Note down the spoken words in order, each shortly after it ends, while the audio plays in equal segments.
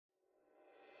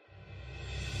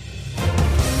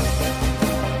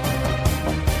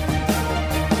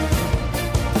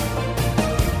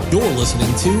You're listening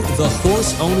to The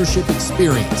Horse Ownership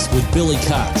Experience with Billy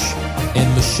Koch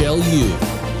and Michelle Yu.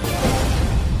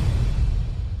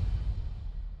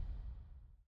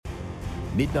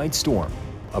 Midnight Storm,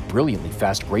 a brilliantly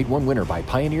fast Grade 1 winner by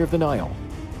Pioneer of the Nile.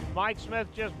 Mike Smith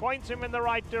just points him in the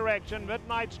right direction.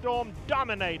 Midnight Storm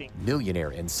dominating.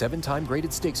 Millionaire and 7-time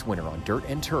graded stakes winner on dirt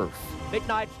and turf.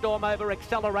 Midnight Storm over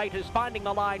accelerators, finding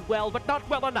the line well, but not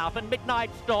well enough, and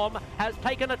Midnight Storm has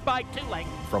taken it by 2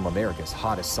 lengths. From America's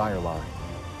hottest sire line.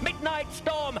 Midnight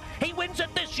Storm, he wins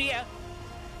it this year.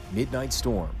 Midnight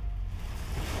Storm.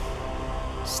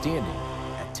 Standing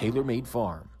at TaylorMade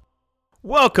Farm.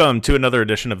 Welcome to another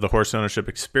edition of the Horse Ownership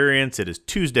Experience. It is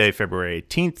Tuesday, February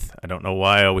 18th. I don't know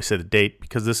why I always say the date,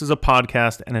 because this is a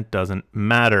podcast and it doesn't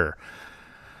matter.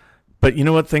 But you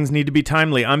know what? Things need to be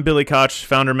timely. I'm Billy Koch,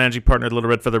 founder and managing partner of the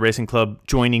Little Red Feather Racing Club.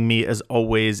 Joining me, as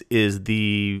always, is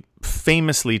the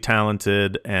famously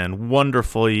talented and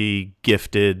wonderfully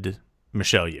gifted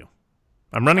Michelle Yu.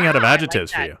 I'm running out of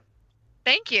adjectives for you.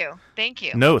 Thank you. Thank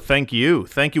you. No, thank you.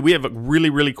 Thank you. We have a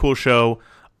really, really cool show.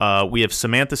 We have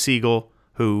Samantha Siegel,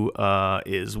 who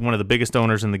is one of the biggest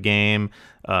owners in the game.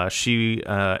 She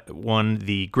won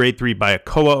the Grade 3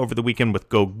 Bayakoa over the weekend with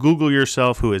Go Google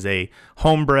Yourself, who is a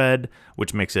homebred,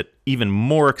 which makes it even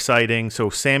more exciting. So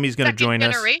Sammy's going to join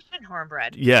us. Second generation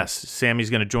homebred. Yes,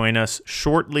 Sammy's going to join us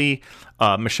shortly.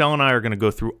 Michelle and I are going to go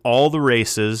through all the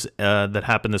races that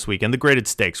happened this weekend, the graded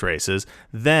stakes races.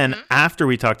 Then after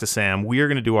we talk to Sam, we are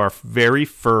going to do our very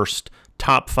first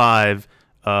top 5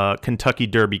 Kentucky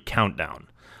Derby countdown.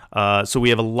 So we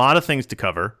have a lot of things to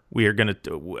cover. We are going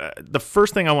to the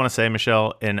first thing I want to say,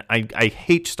 Michelle, and I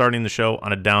hate starting the show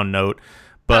on a down note,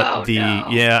 but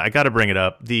I got to bring it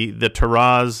up. The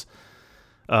Taraz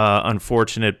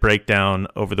unfortunate breakdown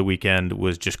over the weekend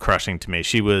was just crushing to me.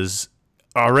 She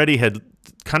had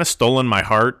kind of stolen my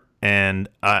heart, and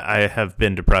I have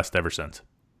been depressed ever since.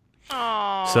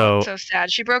 Oh, so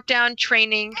sad. She broke down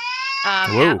training at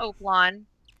Oaklawn.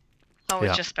 Oh,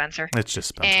 it's just Spencer. It's just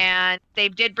Spencer. And they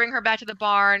did bring her back to the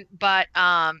barn, but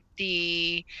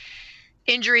the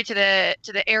injury to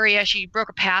the area, she broke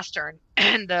a pastern,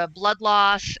 and the blood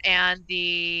loss and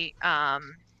the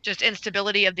just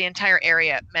instability of the entire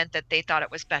area meant that they thought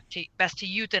it was best to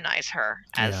euthanize her,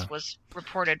 as was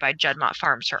reported by Juddmonte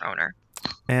Farms, her owner.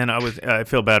 And I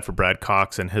feel bad for Brad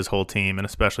Cox and his whole team, and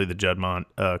especially the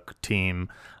Juddmonte team.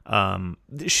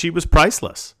 She was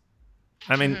priceless.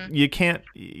 I mean, you can't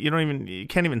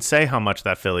even say how much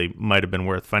that filly might have been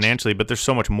worth financially, but there's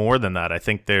so much more than that. I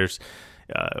think there's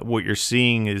what you're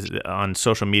seeing is on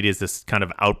social media is this kind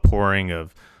of outpouring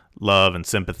of love and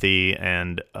sympathy,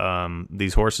 and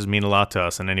these horses mean a lot to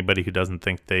us. And anybody who doesn't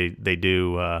think they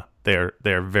do, they're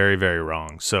very, very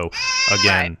wrong. So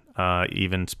again,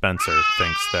 even Spencer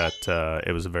thinks that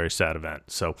it was a very sad event.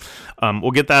 So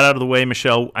we'll get that out of the way,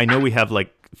 Michelle. I know we have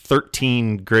like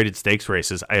 13 graded stakes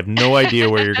races. I have no idea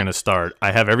where you're going to start.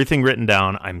 I have everything written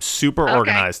down. I'm super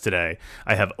organized today.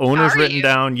 I have owners written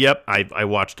down. Yep. I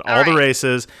watched all the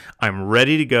races. I'm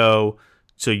ready to go.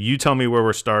 So you tell me where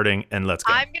we're starting, and let's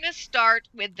go. I'm going to start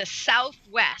with the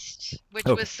Southwest, which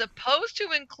was supposed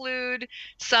to include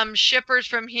some shippers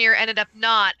from here, ended up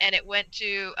not, and it went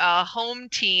to a home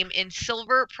team in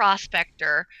Silver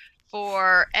Prospector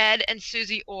for Ed and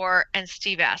Susie Orr and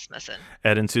Steve Asmussen.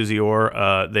 Ed and Susie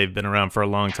Orr, they've been around for a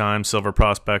long time. Silver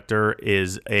Prospector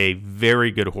is a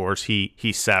very good horse.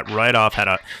 He sat right off,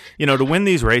 to win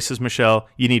these races, Michelle,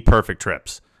 you need perfect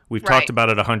trips. We've talked about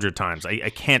it 100 times. I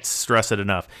can't stress it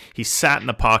enough. He sat in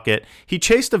the pocket. He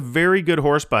chased a very good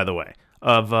horse, by the way,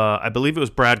 of I believe it was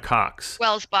Brad Cox.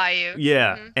 Wells Bayou.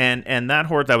 Yeah, and that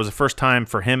horse, that was the first time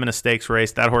for him in a stakes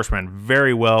race. That horse ran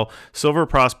very well. Silver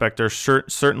Prospector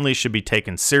certainly should be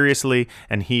taken seriously,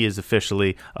 and he is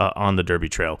officially on the Derby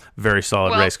Trail. Very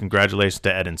solid race. Congratulations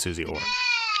to Ed and Susie Orr.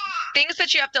 Things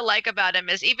that you have to like about him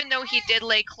is, even though he did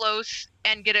lay close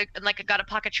and got a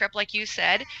pocket trip, like you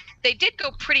said, they did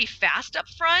go pretty fast up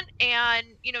front, and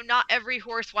not every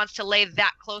horse wants to lay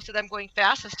that close to them going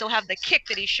fast and still have the kick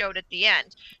that he showed at the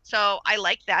end. So I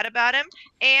like that about him,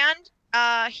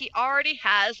 and he already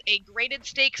has a graded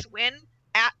stakes win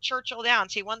at Churchill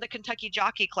Downs. He won the Kentucky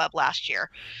Jockey Club last year,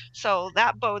 so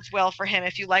that bodes well for him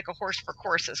if you like a horse for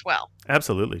course as well.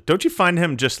 Absolutely. Don't you find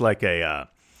him just like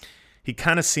he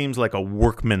kind of seems like a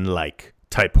workman-like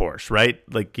type horse, right?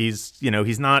 Like he's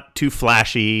not too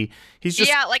flashy. He's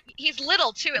just like he's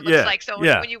little too. It looks like so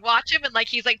when you watch him and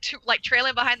he's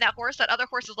trailing behind that horse. That other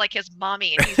horse is like his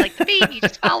mommy, and he's like the baby,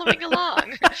 just following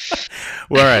along.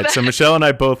 Well, all right. So Michelle and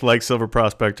I both like Silver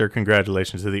Prospector.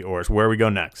 Congratulations to the Orrs. Where we go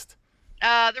next?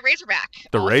 The Razorback.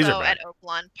 The Razorback at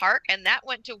Oaklawn Park, and that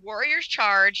went to Warriors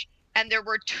Charge, and there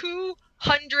were 2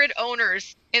 100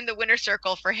 owners in the winner's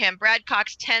circle for him. Brad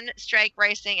Cox, 10 Strike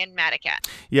Racing, and Madacat.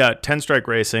 Yeah, 10 Strike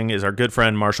Racing is our good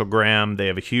friend Marshall Graham. They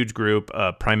have a huge group,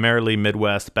 primarily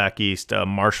Midwest, back east.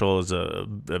 Marshall is a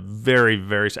very,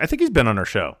 very... I think he's been on our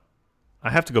show.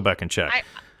 I have to go back and check. I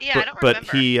don't remember.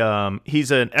 But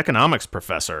he's an economics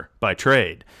professor by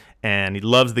trade, and he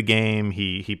loves the game.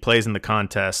 He plays in the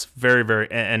contests very,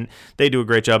 very... And they do a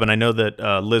great job. And I know that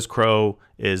Liz Crow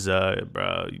is a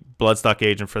bloodstock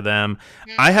agent for them.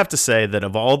 I have to say that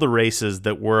of all the races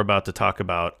that we're about to talk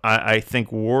about, I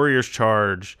think Warriors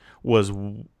Charge was,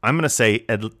 I'm going to say,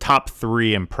 a top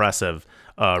 3 impressive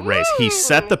race. He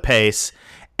set the pace,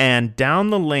 and down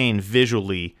the lane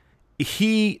visually,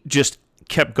 he just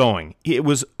kept going. It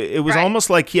was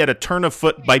almost like he had a turn of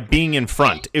foot by being in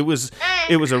front. It was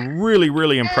a really,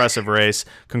 really impressive race.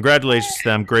 Congratulations to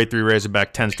them. Grade 3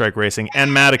 Razorback, 10 Strike Racing,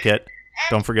 and Madacat.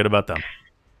 Don't forget about them.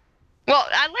 Well,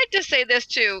 I'd like to say this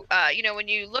too. When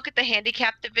you look at the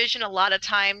handicap division, a lot of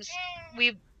times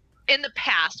in the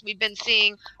past, we've been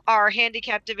seeing our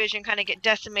handicap division kind of get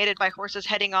decimated by horses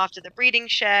heading off to the breeding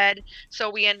shed. So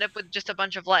we end up with just a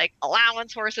bunch of like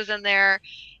allowance horses in there.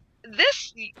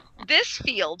 This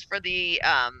field for the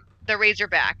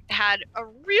Razorback had a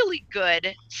really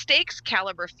good stakes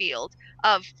caliber field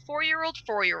of 4-year-old,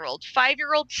 4-year-old,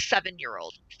 5-year-old,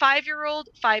 7-year-old, 5-year-old,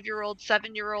 5-year-old,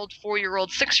 7-year-old, 4-year-old,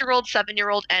 6-year-old,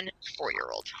 7-year-old, and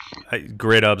 4-year-old.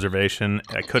 Great observation.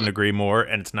 I couldn't agree more.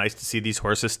 And it's nice to see these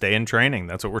horses stay in training.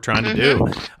 That's what we're trying to do.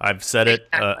 I've said it.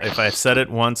 If I've said it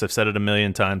once, I've said it a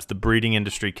million times. The breeding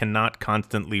industry cannot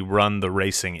constantly run the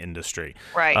racing industry.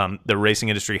 Right. The racing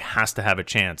industry has to have a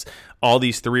chance. All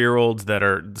these 3-year-olds that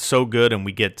are so good, and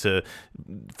we get to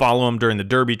follow them during the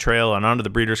Derby Trail and onto the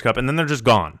Breeders' Cup, and then they're just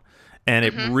gone. And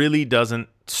it really doesn't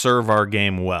serve our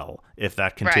game well if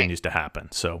that continues to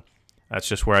happen. So that's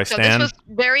just where I stand. This was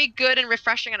very good and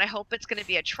refreshing, and I hope it's going to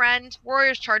be a trend.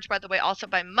 Warriors Charge, by the way, also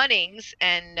by Munnings,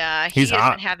 and he has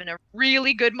been having a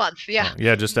really good month. Yeah.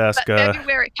 Yeah, just ask...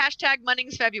 February, hashtag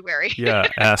Munnings February. Yeah,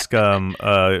 ask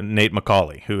Nate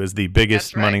McCauley, who is the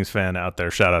biggest Munnings fan out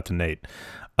there. Shout out to Nate.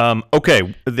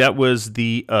 Okay, that was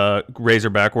the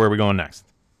Razorback. Where are we going next?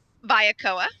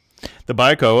 Bayakoa. The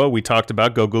Bayakoa, we talked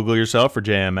about. Go Google yourself for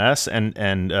JMS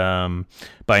and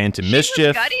Buy Into Mischief. She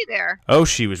was gutty there. Oh,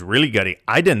 she was really gutty.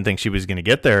 I didn't think she was going to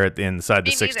get there inside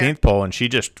the 16th pole, and she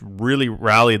just really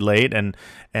rallied late. And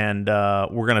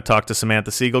we're going to talk to Samantha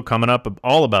Siegel coming up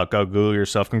all about Go Google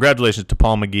Yourself. Congratulations to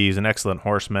Paul McGee. He's an excellent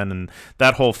horseman, and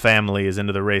that whole family is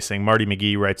into the racing. Marty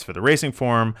McGee writes for the Racing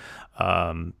Forum.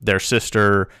 Their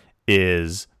sister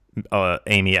is...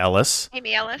 Amy Ellis.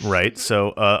 Right.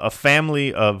 So a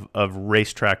family of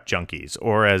racetrack junkies,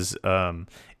 or as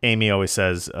Amy always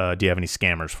says, do you have any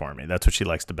scammers for me? That's what she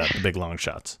likes to bet, the big long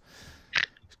shots.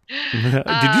 Did you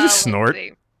just snort?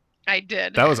 I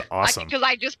did. That was awesome. Because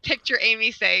I just picture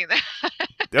Amy saying that.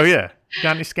 Oh, yeah.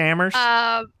 Got any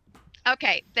scammers?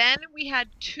 Okay, then we had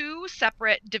 2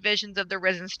 separate divisions of the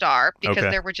Risen Star because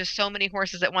there were just so many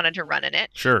horses that wanted to run in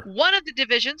it. Sure. One of the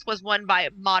divisions was won by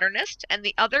Modernist, and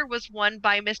the other was won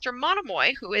by Mr.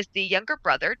 Monomoy, who is the younger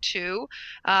brother to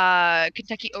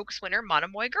Kentucky Oaks winner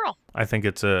Monomoy Girl. I think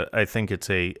it's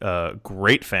a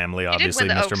great family. Obviously,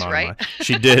 did win the Mr. Oaks, Monomoy. right?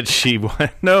 She did. She won.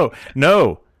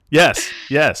 No.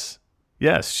 Yes.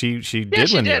 Yes, she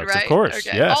did win the Oaks, right? Of course.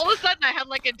 Okay. Yes. All of a sudden, I had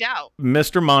like a doubt.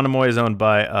 Mr. Monomoy is owned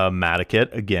by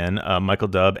Madacat, again, Michael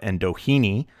Dubb and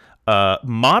Doheny.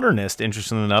 Modernist,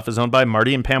 interestingly enough, is owned by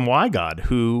Marty and Pam Wygod,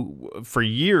 who for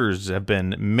years have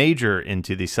been major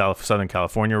into the Southern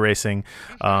California racing.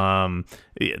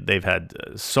 They've had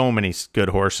so many good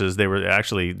horses. They were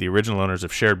actually the original owners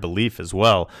of Shared Belief as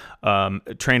well.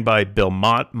 Trained by Bill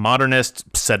Modernist.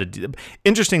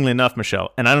 Interestingly enough,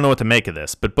 Michelle, and I don't know what to make of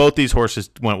this, but both these horses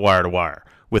went wire to wire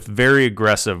with very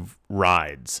aggressive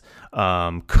rides.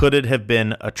 Could it have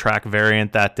been a track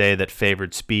variant that day that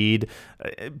favored speed?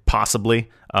 Possibly.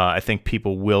 I think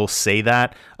people will say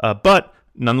that. But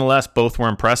nonetheless, both were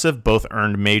impressive. Both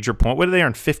earned major points. What did they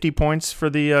earn? 50 points for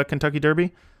the Kentucky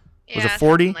Derby? Was it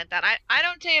 40? Like that. I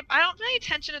don't pay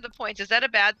attention to the points. Is that a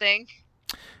bad thing?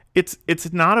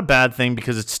 It's not a bad thing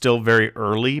because it's still very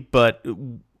early, but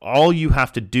all you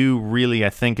have to do really, I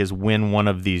think, is win one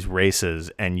of these races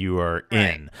and you are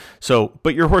in. So,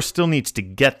 but your horse still needs to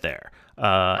get there.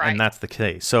 And that's the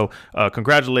case. So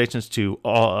congratulations to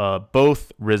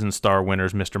both Risen Star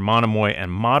winners, Mr. Monomoy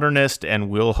and Modernist, and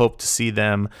we'll hope to see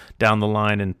them down the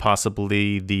line in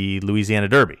possibly the Louisiana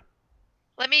Derby.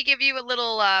 Let me give you a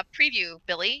little preview,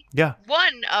 Billy. Yeah.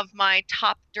 One of my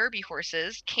top Derby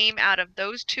horses came out of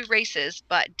those 2 races,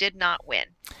 but did not win.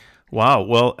 Wow.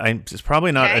 Well, it's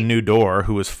probably not a New Door,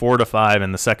 who was 4-5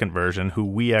 in the second version, who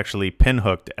we actually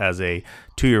pinhooked as a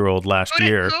 2-year-old last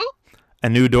year. Who? A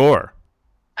New Door.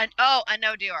 A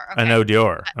no door. Okay. A no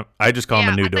door. I just call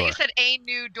him a new door. I thought you said a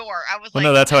new door. I was well, like,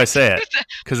 no, that's how I say it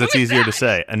because it's easier to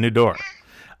say. A new door.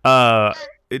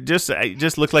 It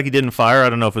just looked like he didn't fire. I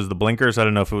don't know if it was the blinkers. I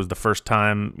don't know if it was the first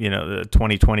time, the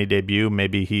 2020 debut.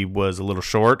 Maybe he was a little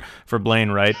short for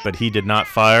Blaine Wright, but he did not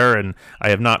fire, and I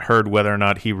have not heard whether or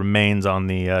not he remains on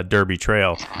the Derby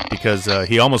Trail because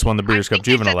he almost won the Breeders' Cup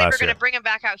Juvenile last year. They were going to bring him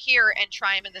back out here and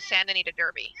try him in the Santa Anita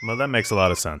Derby. Well, that makes a lot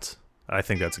of sense. I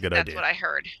think that's a good idea. That's what I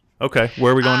heard. Okay,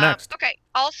 where are we going next? Okay,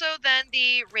 also then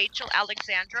the Rachel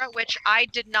Alexandra, which I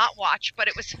did not watch, but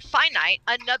it was Finite,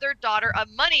 another daughter of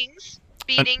Munnings,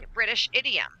 beating British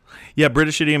Idiom. Yeah,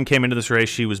 British Idiom came into this race.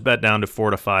 She was bet down to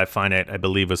 4-5. Finite, I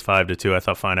believe, was 5-2. I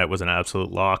thought Finite was an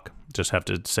absolute lock. Just have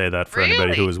to say that for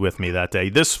anybody who was with me that day.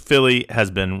 This filly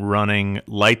has been running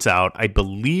lights out. I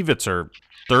believe it's her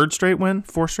fourth straight win.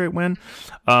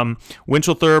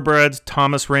 Winchell Thoroughbreds,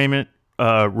 Thomas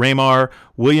Raymar,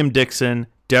 William Dixon,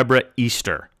 Deborah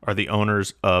Easter are the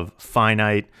owners of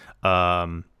Finite.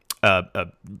 A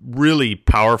really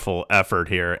powerful effort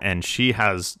here, and she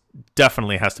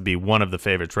definitely has to be one of the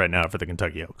favorites right now for the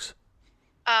Kentucky Oaks.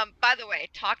 By the way,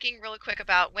 talking really quick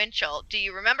about Winchell, do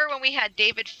you remember when we had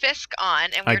David Fisk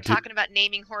on and we were talking about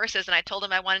naming horses, and I told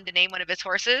him I wanted to name one of his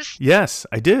horses? Yes,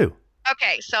 I do.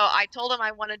 Okay, so I told him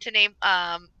I wanted to name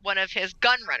one of his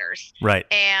gun runners. Right.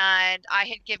 And I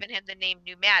had given him the name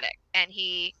Pneumatic, and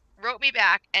he wrote me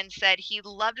back and said he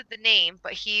loved the name,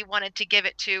 but he wanted to give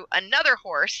it to another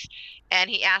horse, and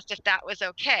he asked if that was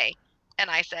okay. And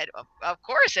I said, of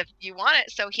course, if you want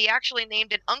it. So he actually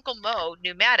named it Uncle Mo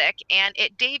Pneumatic, and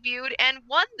it debuted and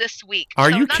won this week.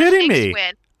 Are you kidding me?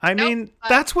 I mean,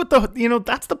 that's what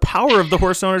that's the power of the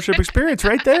horse ownership experience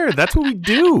right there. That's what we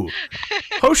do.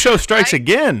 Host show strikes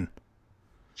again.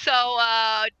 So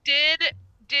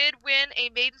did win a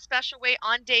maiden special weight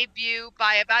on debut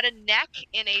by about a neck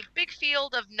in a big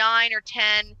field of 9 or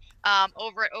 10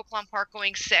 over at Oaklawn Park,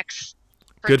 going 6.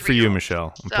 Good for you,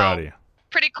 Michelle. I'm proud of you.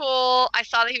 Pretty cool. I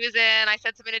saw that he was in. I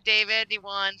said something to David. He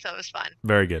won, so it was fun.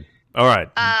 Very good. All right.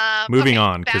 Moving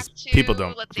on, because people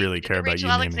don't really care about you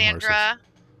naming horses.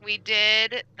 We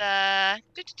did the...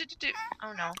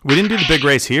 Oh, no. We didn't do the big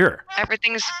race here.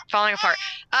 Everything's falling apart.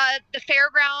 The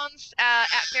fairgrounds, at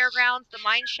Fairgrounds, the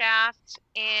Mine Shaft,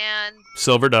 and...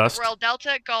 Silver Dust. Royal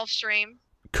Delta at Gulfstream.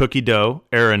 Cookie Dough,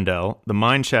 Arundel. The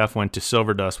Mine Shaft went to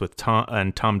Silver Dust with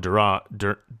Tom Durat.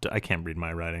 I can't read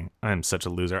my writing. I am such a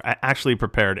loser. I actually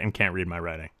prepared and can't read my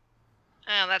writing.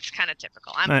 Oh, that's kind of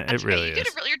typical. It really is.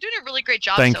 You're doing a really great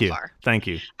job so far. Thank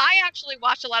you. I actually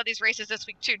watched a lot of these races this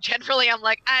week, too. Generally, I'm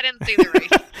like, I didn't see the race.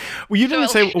 Well, you didn't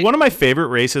say one of my favorite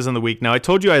races in the week. Now, I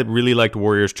told you I really liked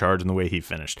Warriors Charge and the way he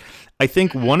finished. I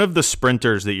think one of the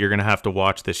sprinters that you're going to have to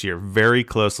watch this year very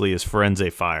closely is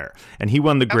Firenze Fire. And he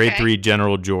won the Grade 3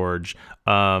 General George.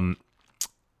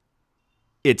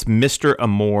 It's Mr.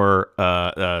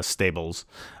 Amour Stables,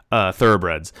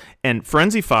 Thoroughbreds. And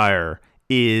Firenze Fire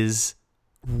is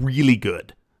really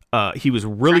good. He was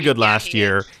really good last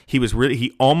year.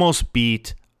 He almost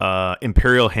beat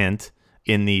Imperial Hint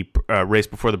in the race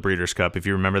before the Breeders' Cup, if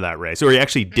you remember that race. Or he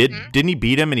actually did. Didn't he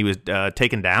beat him and he was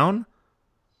taken down?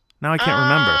 Now I can't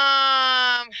remember.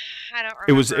 I don't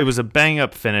remember. It was a bang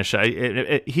up finish.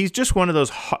 He's just one of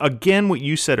those, again, what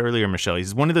you said earlier, Michelle.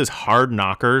 He's one of those hard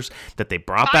knockers that they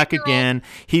brought back again.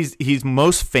 He's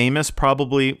most famous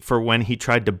probably for when he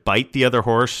tried to bite the other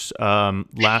horse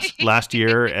last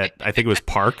year at, I think it was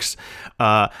Parks.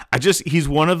 He's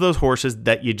one of those horses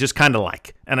that you just kind of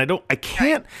like, and I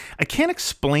can't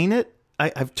explain it.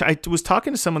 I was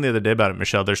talking to someone the other day about it,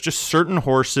 Michelle. There's just certain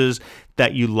horses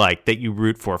that you like, that you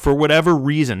root for whatever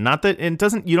reason. Not that it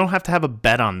doesn't. You don't have to have a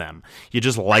bet on them. You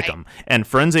just like them. And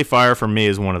Firenze Fire for me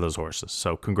is one of those horses.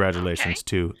 So congratulations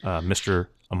to Mr.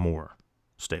 Amour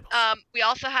Stables. We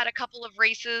also had a couple of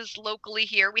races locally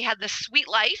here. We had the Sweet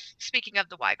Life, speaking of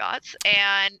the Wygots,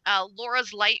 and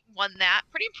Laura's Light won that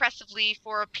pretty impressively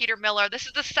for Peter Miller. This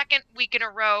is the second week in a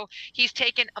row he's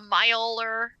taken a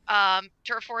miler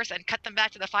turf horse and cut them back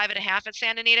to the 5.5 at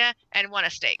Santa Anita and won a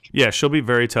stake. Yeah, she'll be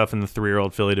very tough in the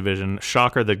 3-year-old filly division.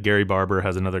 Shocker that Gary Barber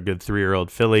has another good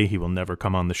 3-year-old filly. He will never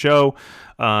come on the show.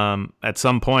 At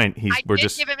some point, I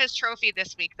did give him his trophy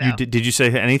this week, though. Did you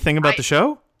say anything about the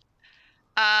show?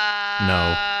 No,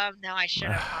 I should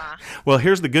have. Well,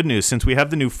 here's the good news. Since we have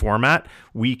the new format,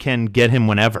 we can get him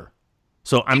whenever.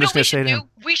 So I'm just going to say to him,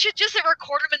 we should just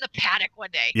record him in the paddock one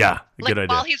day. Yeah, good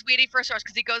idea. While he's waiting for his horse,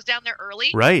 because he goes down there early.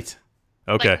 Right.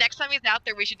 Okay. Like next time he's out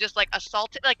there, we should just like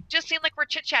assault it. Like just seem like we're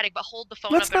chit chatting, but hold the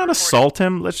phone Let's up. Let's not assault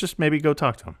him. Let's just maybe go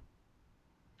talk to him.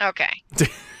 Okay.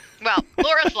 Well,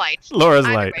 Laura's Light. Laura's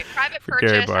Either Light. way, private For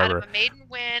Gary purchase out Barber. of a maiden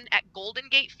win at Golden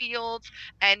Gate Fields,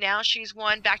 and now she's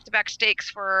won back-to-back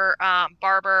stakes for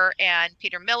Barber and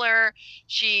Peter Miller.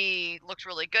 She looked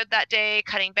really good that day,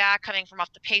 cutting back, coming from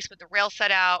off the pace with the rail set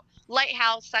out.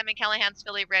 Lighthouse, Simon Callahan's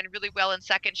filly, ran really well in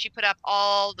second. She put up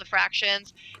all the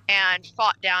fractions and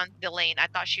fought down the lane. I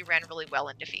thought she ran really well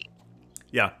in defeat.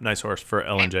 Yeah, nice horse for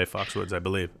L&J Foxwoods, I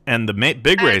believe. And the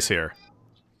big race here.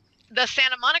 The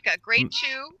Santa Monica, grade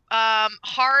 2,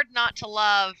 hard not to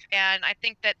love, and I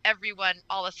think that everyone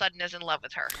all of a sudden is in love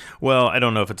with her. Well, I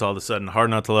don't know if it's all of a sudden hard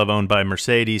not to love, owned by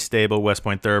Mercedes Stable, West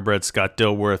Point Thoroughbred, Scott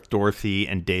Dilworth, Dorothy,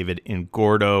 and David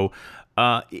Ingordo.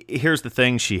 Here's the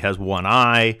thing. She has one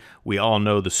eye. We all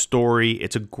know the story.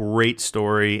 It's a great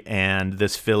story, and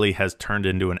this filly has turned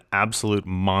into an absolute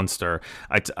monster.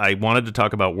 I wanted to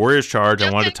talk about Warrior's Charge.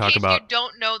 Just I wanted in to talk case about... you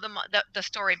don't know the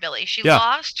story, Billy. She Yeah.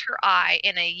 lost her eye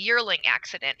in a yearling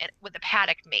accident with a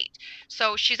paddock mate.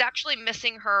 So she's actually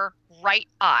missing her right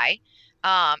eye.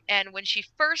 And when she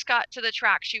first got to the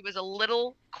track, she was a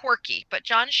little quirky. But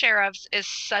John Sheriff's is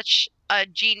such a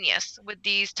genius with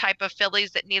these type of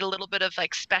fillies that need a little bit of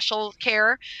like special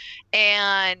care.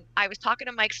 And I was talking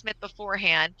to Mike Smith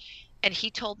beforehand, and he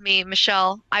told me,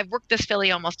 Michelle, I've worked this filly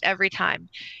almost every time.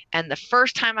 And the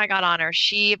first time I got on her,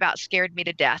 she about scared me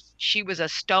to death. She was a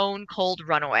stone cold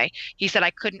runaway. He said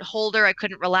I couldn't hold her. I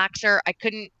couldn't relax her. I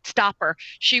couldn't stop her.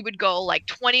 She would go like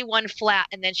 21 flat,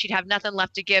 and then she'd have nothing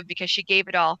left to give because she gave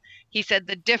it all. He said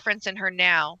the difference in her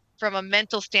now from a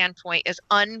mental standpoint is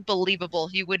unbelievable.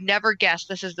 You would never guess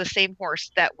this is the same horse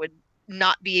that would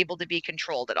not be able to be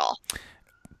controlled at all.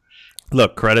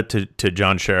 Look, credit to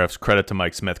John Sheriff's, credit to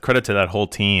Mike Smith, credit to that whole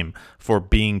team for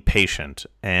being patient.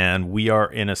 And we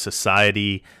are in a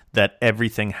society that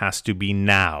everything has to be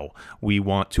now. We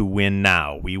want to win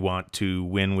now. We want to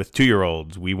win with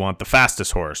 2-year-olds. We want the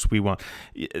fastest horse.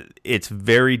 It's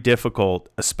very difficult,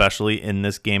 especially in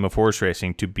this game of horse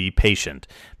racing, to be patient.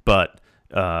 But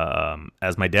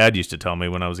as my dad used to tell me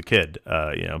when I was a kid,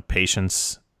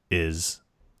 patience is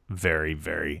very,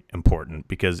 very important,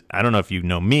 because I don't know if you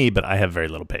know me, but I have very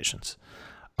little patience.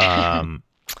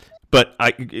 But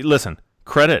listen,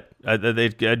 credit.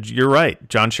 You're right.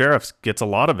 John Sheriff gets a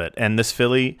lot of it. And this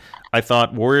filly, I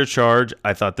thought Warrior Charge,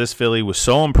 I thought this filly was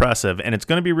so impressive. And it's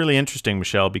going to be really interesting,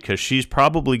 Michelle, because she's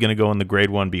probably going to go in the Grade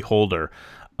 1 Beholder.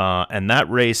 And that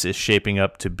race is shaping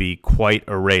up to be quite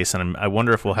a race. And I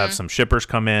wonder if we'll have some shippers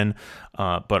come in.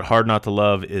 But Hard Not to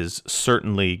Love is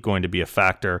certainly going to be a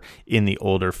factor in the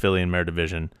older filly and mare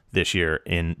division this year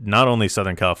in not only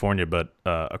Southern California, but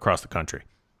across the country.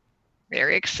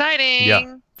 Very exciting.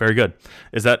 Yeah, very good.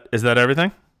 Is that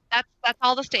everything? That's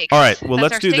all the stakes. All right. Well, That's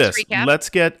let's our do stakes this. recap.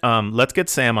 Let's get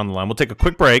Sam on the line. We'll take a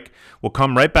quick break. We'll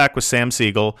come right back with Sam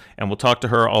Siegel, and we'll talk to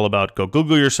her all about Go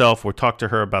Google Yourself. We'll talk to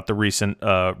her about the recent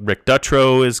Rick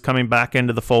Dutrow is coming back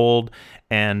into the fold,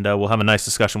 and we'll have a nice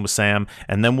discussion with Sam,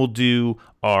 and then we'll do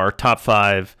our top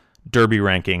 5 Derby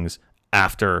rankings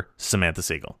after Samantha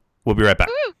Siegel. We'll be right back.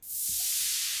 Woo!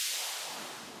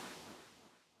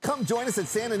 Come join us at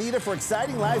Santa Anita for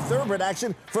exciting live thoroughbred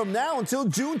action from now until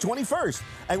June 21st.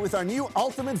 And with our new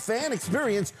Ultimate Fan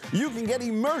Experience, you can get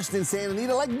immersed in Santa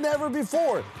Anita like never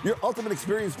before. Your Ultimate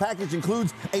Experience package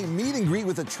includes a meet and greet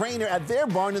with a trainer at their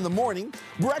barn in the morning,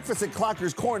 breakfast at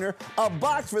Clocker's Corner, a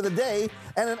box for the day,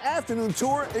 and an afternoon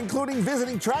tour including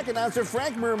visiting track announcer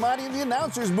Frank Miramati in the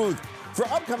announcer's booth. For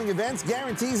upcoming events,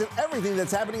 guarantees, and everything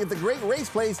that's happening at the Great Race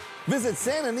Place, visit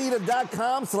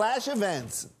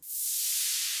santanita.com/events.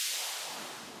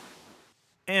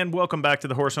 And welcome back to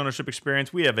the Horse Ownership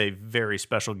Experience. We have a very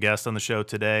special guest on the show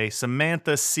today.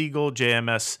 Samantha Siegel,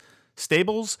 JMS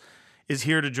Stables, is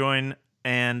here to join.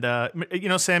 And,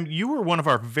 Sam, you were one of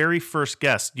our very first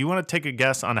guests. Do you want to take a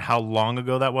guess on how long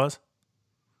ago that was?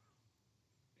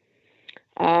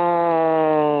 7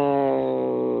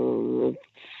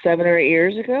 or 8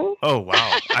 years ago. Oh,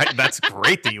 wow. That's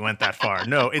great that you went that far.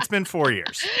 No, it's been 4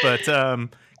 years. But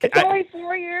it's only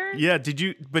 4 years? Yeah, did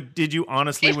you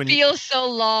honestly, it feels so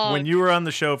long. When you were on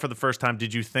the show for the first time,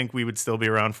 did you think we would still be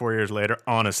around 4 years later?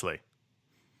 Honestly.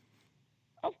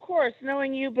 Of course,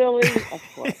 knowing you, Billy, of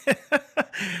course.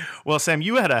 Well, Sam,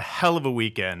 you had a hell of a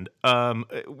weekend.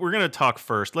 We're going to talk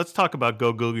first. Let's talk about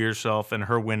Go Google Yourself and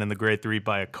her win in the Grade 3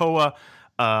 Bayakoa.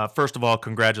 First of all,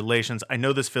 congratulations. I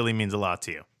know this filly means a lot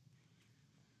to you.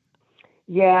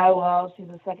 Yeah, well, she's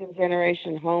a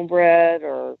second-generation homebred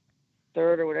or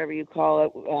third or whatever you call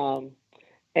it.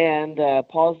 And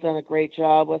Paul's done a great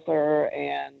job with her,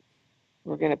 and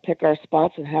we're going to pick our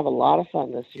spots and have a lot of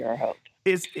fun this year, I hope.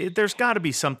 There's got to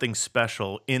be something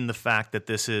special in the fact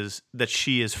that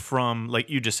she is from, like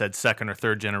you just said, second or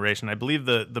third generation. I believe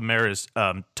the mare is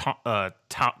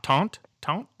Taunt.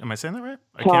 Am I saying that right?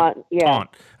 Taunt. Taunt.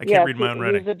 I can't read my own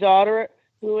writing.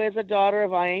 Who is a daughter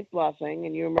of I Ain't Bluffing,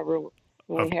 and you remember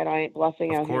when we had I Ain't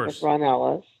Bluffing out here with Ron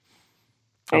Ellis.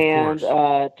 And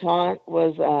Taunt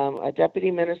was a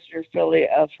deputy minister filly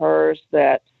of hers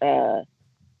that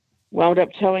wound up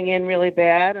towing in really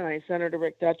bad, and I sent her to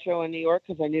Rick Dutrow in New York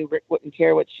because I knew Rick wouldn't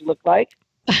care what she looked like.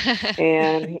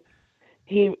 And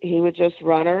he would just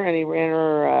run her, and he ran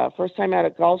her first time out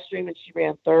at Gulfstream, and she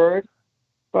ran third.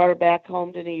 Brought her back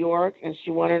home to New York, and she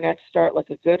won her next start like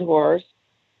a good horse.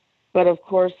 But of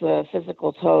course, the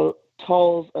physical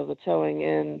tolls of the towing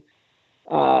in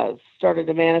started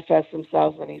to manifest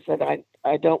themselves, and he said,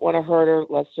 I don't want to hurt her,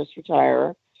 let's just retire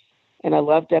her. And I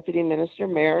love Deputy Minister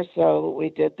Mayor, so we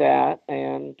did that,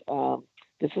 and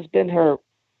this has been her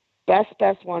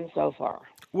best one so far.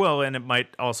 Well, and it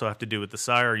might also have to do with the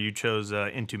sire you chose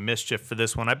Into Mischief for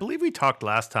this one. I believe we talked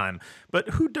last time, but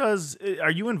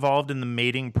are you involved in the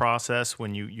mating process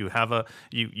when you have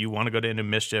you want to go to Into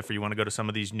Mischief, or you want to go to some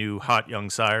of these new hot young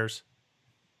sires?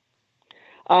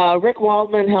 Rick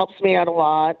Waldman helps me out a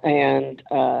lot, and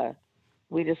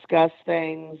we discuss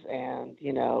things, and,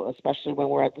 especially when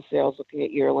we're at the sales looking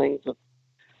at yearlings of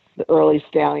the early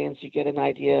stallions, you get an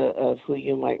idea of who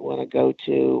you might want to go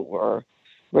to or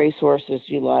racehorses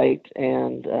you liked.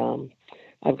 And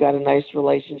I've got a nice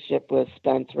relationship with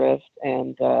Spendthrift,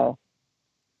 and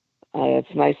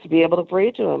it's nice to be able to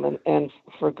breed to him. And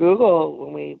for Google,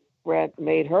 when we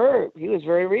made her, he was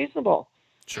very reasonable.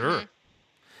 Sure.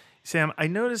 Sam, I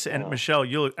notice, and Michelle,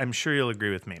 I'm sure you'll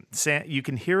agree with me. Sam, you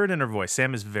can hear it in her voice.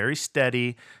 Sam is very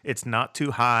steady. It's not too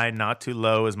high, not too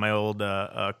low, as my old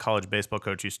college baseball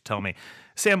coach used to tell me.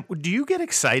 Sam, do you get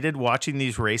excited watching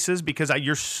these races? Because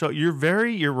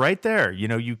you're right there.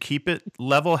 You keep it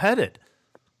level-headed.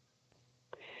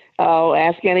 Oh,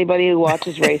 ask anybody who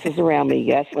watches races around me.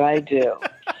 Yes, I do.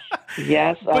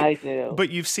 Yes, I do. But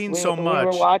you've seen so much.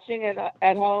 We were watching it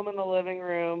at home in the living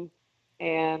room.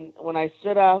 And when I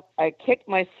stood up, I kicked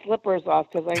my slippers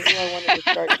off because I knew I wanted to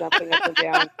start jumping up and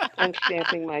down and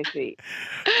stamping my feet.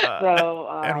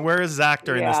 And where is Zach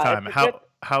during this time?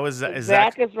 How is Zach?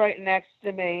 Zach is right next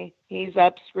to me. He's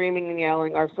up screaming and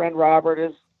yelling. Our friend Robert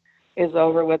is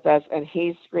over with us, and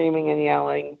he's screaming and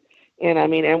yelling. And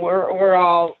and we're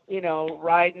all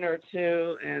riding her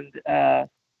too, and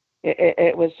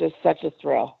it was just such a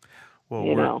thrill.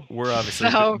 Well, we're obviously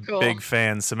big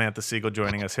fans. Samantha Siegel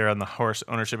joining us here on the Horse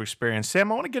Ownership Experience.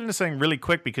 Sam, I want to get into something really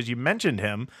quick because you mentioned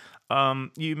him.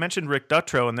 You mentioned Rick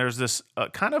Dutrow, and there's this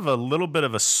kind of a little bit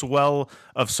of a swell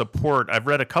of support. I've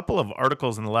read a couple of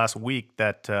articles in the last week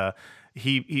that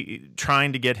he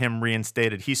trying to get him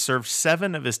reinstated. He served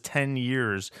 7 of his 10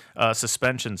 years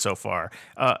suspension so far.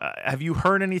 Have you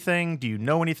heard anything? Do you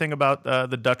know anything about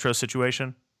the Dutrow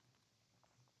situation?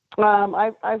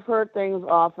 I've heard things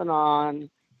off and on.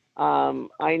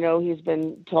 I know he's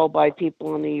been told by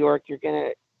people in New York,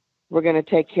 we're gonna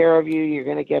take care of you. You're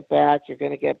gonna get back.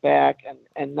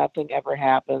 And nothing ever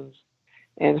happens.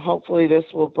 And hopefully this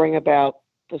will bring about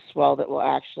the swell that will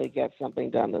actually get something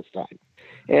done this time.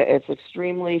 It's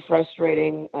extremely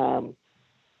frustrating.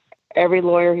 Every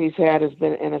lawyer he's had has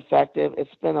been ineffective.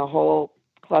 It's been a whole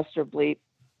cluster bleep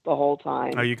the whole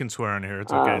time. Oh, you can swear on here.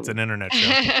 It's okay. It's an internet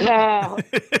show. No,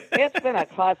 it's been a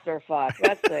clusterfuck.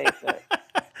 Let's face it.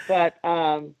 But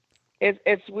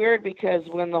it's weird because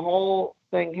when the whole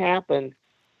thing happened,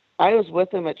 I was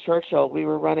with him at Churchill. We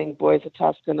were running Boys of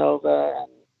Tuscanova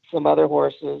and some other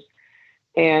horses.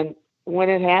 And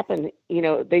when it happened,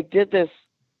 they did this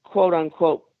quote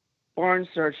unquote barn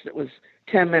search that was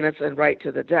 10 minutes and right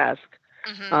to the desk,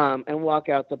 and walk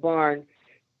out the barn.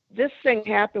 This thing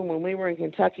happened when we were in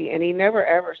Kentucky, and he never,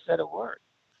 ever said a word.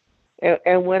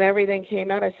 And when everything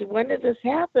came out, I said, when did this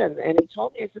happen? And he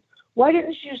told me, I said, why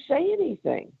didn't you say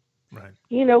anything? Right.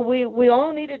 We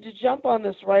all needed to jump on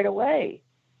this right away.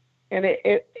 And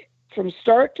it from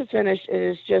start to finish, it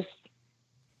is just,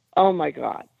 oh my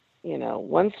God,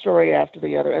 one story after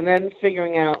the other. And then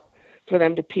figuring out for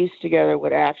them to piece together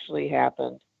what actually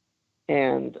happened.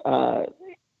 And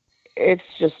it's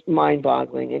just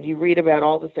mind-boggling. And you read about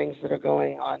all the things that are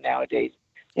going on nowadays,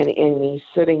 and he's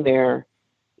sitting there,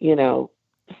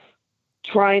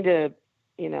 trying to,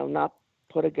 not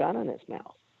put a gun in his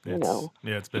mouth,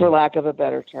 it's been, for lack of a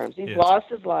better term. He's Yeah, lost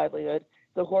his livelihood.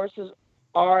 The horses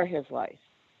are his life.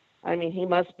 He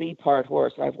must be part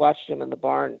horse. I've watched him in the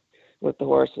barn with the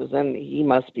horses, and he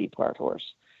must be part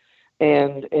horse.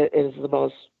 And it is the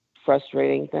most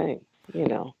frustrating thing,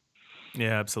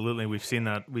 Yeah, absolutely. We've seen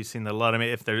that. We've seen that a lot. I mean,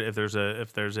 if there's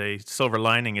a silver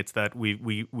lining, it's that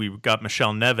we got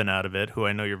Michelle Nevin out of it, who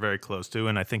I know you're very close to,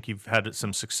 and I think you've had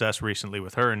some success recently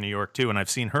with her in New York too. And I've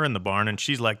seen her in the barn, and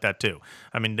she's like that too.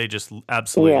 I mean, they just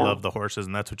absolutely love the horses,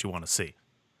 and that's what you want to see.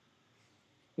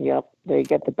 Yep, they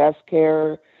get the best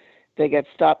care. They get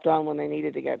stopped on when they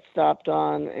needed to get stopped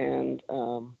on, and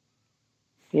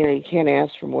you can't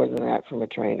ask for more than that from a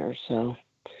trainer. So,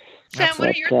 Sam, what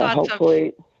are your thoughts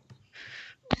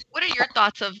what are your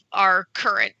thoughts of our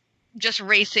current just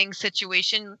racing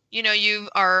situation? You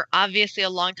are obviously a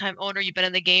longtime owner. You've been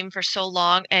in the game for so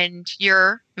long, and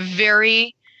you're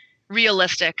very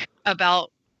realistic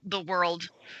about the world.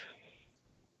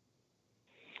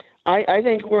 I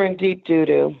think we're in deep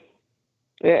doo-doo.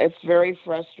 It's very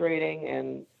frustrating,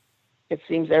 and it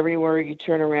seems everywhere you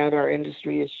turn around, our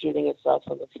industry is shooting itself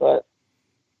in the foot.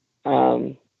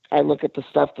 I look at the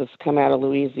stuff that's come out of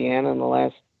Louisiana in the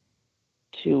last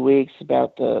 2 weeks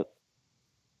about the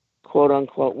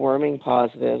quote-unquote worming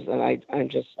positives, and I'm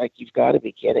just like, you've got to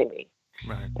be kidding me.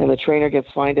 Right. And the trainer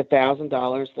gets fined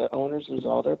 $1,000. The owners lose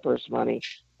all their purse money,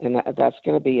 and that's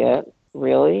going to be it?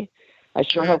 Really? I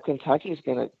sure hope Kentucky's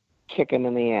going to kick him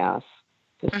in the ass,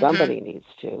 because somebody needs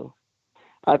to.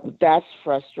 That's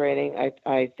frustrating.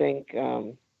 I think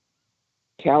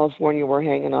California, we're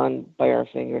hanging on by our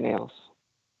fingernails.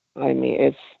 I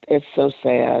mean, it's so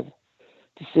sad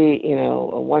to see,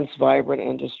 a once vibrant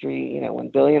industry. When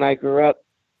Billy and I grew up,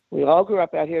 we all grew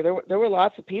up out here. There were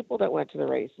lots of people that went to the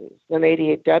races. Then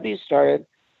 88W started,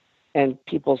 and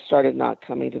people started not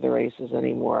coming to the races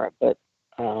anymore. But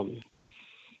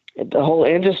the whole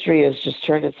industry has just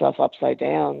turned itself upside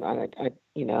down.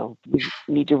 We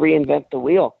need to reinvent the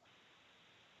wheel.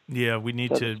 Yeah, we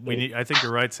need to. I think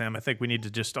you're right, Sam. I think we need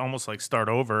to just almost like start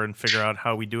over and figure out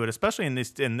how we do it, especially in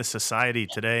this society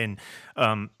today, and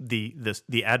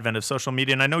the advent of social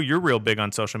media. And I know you're real big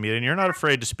on social media, and you're not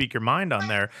afraid to speak your mind on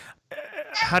there.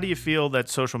 How do you feel that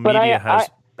social media has?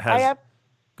 Go ahead.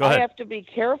 I have to be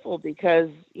careful because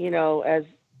as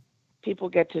people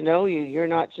get to know you, you're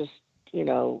not just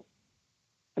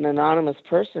an anonymous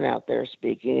person out there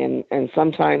speaking, and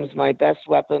sometimes my best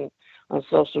weapon on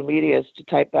social media is to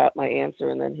type out my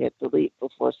answer and then hit delete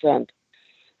before send.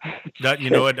 That,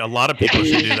 what, a lot of people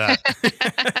should do that.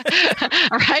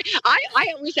 Right?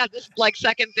 I always have this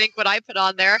second think what I put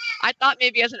on there. I thought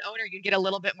maybe as an owner you'd get a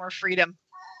little bit more freedom.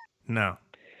 No,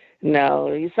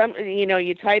 you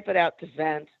type it out to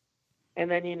vent,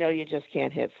 and then you just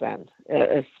can't hit send.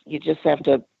 You just have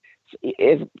to.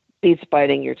 It beats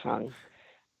biting your tongue.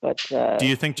 But do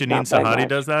you think Janine Sahadi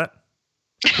does that?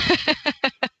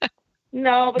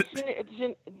 No, but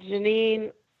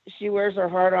Janine, she wears her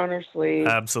heart on her sleeve.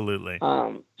 Absolutely.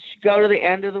 She go to the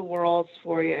end of the world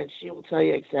for you, and she will tell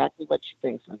you exactly what she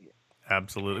thinks of you.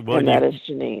 Absolutely. Well, and that is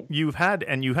Janine. You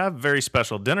have very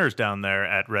special dinners down there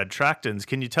at Red Tracton's.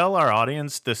 Can you tell our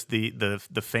audience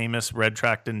the famous Red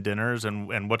Tracton dinners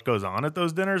and what goes on at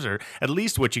those dinners, or at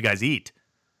least what you guys eat?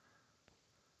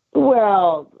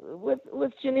 Well,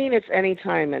 with Janine, it's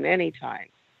anytime and anytime.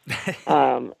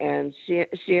 And she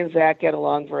and Zach get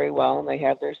along very well, and they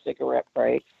have their cigarette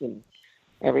breaks, and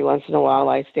every once in a while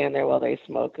I stand there while they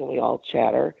smoke and we all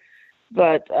chatter.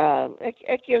 But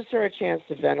it gives her a chance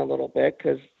to vent a little bit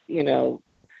because,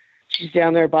 she's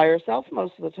down there by herself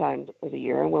most of the time of the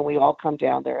year. And when we all come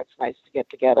down there, it's nice to get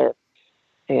together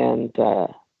and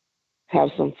have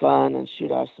some fun and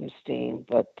shoot off some steam.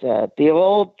 But the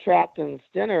old Tracton's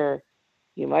dinner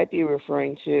you might be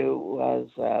referring to was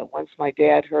once my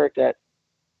dad heard that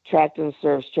Tracton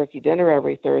serves turkey dinner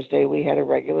every Thursday, we had a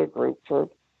regular group for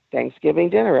Thanksgiving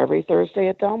dinner every Thursday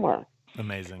at Delmar.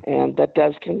 Amazing. And that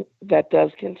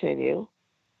does continue.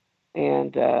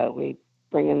 And we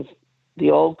bring in the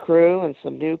old crew and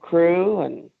some new crew,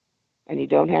 and you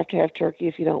don't have to have turkey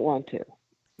if you don't want to.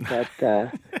 But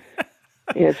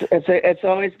it's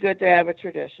always good to have a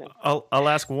tradition. I'll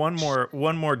ask one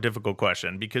more difficult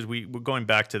question, because we're going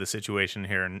back to the situation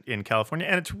here in California,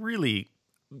 and it's really,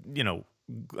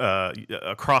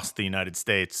 across the United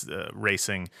States,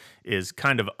 racing is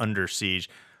kind of under siege.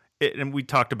 And we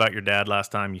talked about your dad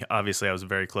last time. Obviously, I was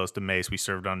very close to Mace. We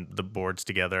served on the boards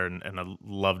together, and I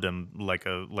loved him like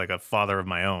a father of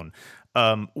my own.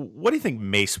 What do you think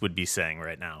Mace would be saying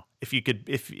right now? If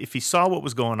he saw what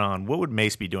was going on, what would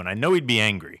Mace be doing? I know he'd be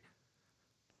angry.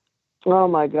 Oh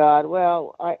my God!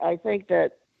 Well, I think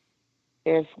that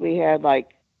if we had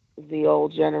the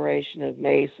old generation of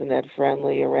Mace and Ed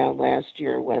Friendly around last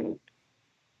year when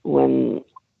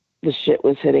the shit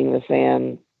was hitting the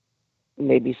fan,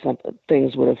 maybe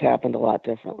things would have happened a lot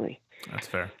differently. That's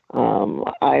fair.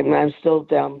 I'm still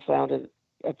dumbfounded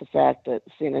at the fact that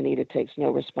Santa Anita takes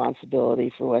no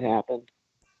responsibility for what happened.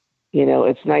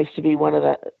 It's nice to be one of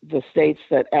the states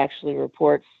that actually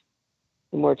reports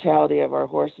the mortality of our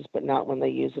horses, but not when they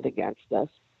use it against us.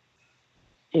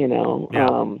 Yeah.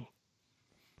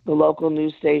 The local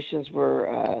news stations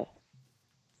were,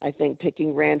 I think,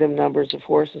 picking random numbers of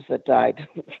horses that died.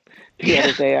 The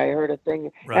other day I heard a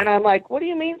thing, and I'm like, what do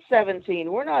you mean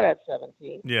 17? We're not at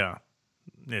 17. Yeah.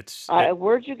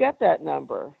 Where'd you get that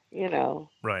number?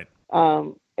 Right.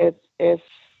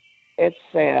 It's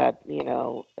sad.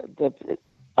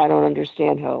 I don't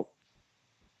understand how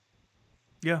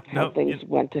things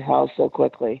went to hell so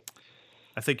quickly.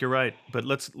 I think you're right, but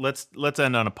let's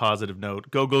end on a positive note.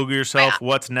 Go Google yourself.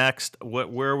 What's next?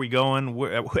 Where are we going?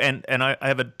 And I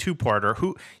have a two-parter.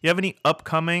 You have any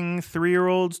upcoming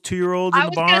 3-year-olds, 2-year-olds in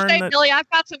the barn? I was going to say, Billy, I've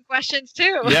got some questions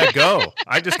too. Yeah, go.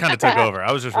 I just kind of took over.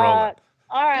 I was just rolling.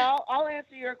 All right, I'll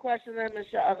answer your question then,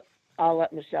 Michelle. I'll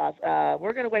let Michelle.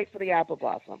 We're going to wait for the apple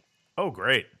blossom. Oh,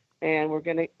 great! And we're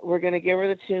gonna give her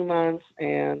the 2 months,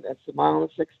 and it's on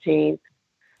the 16th.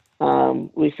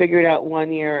 We figured out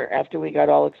 1 year after we got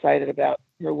all excited about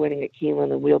her winning at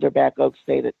Keeneland and wheeled her back Oaks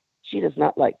Day that she does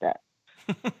not like that.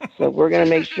 So we're going to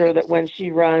make sure that when she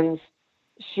runs,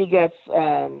 she gets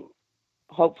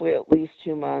hopefully at least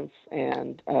 2 months,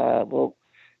 and we'll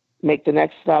make the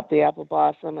next stop the apple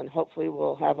blossom, and hopefully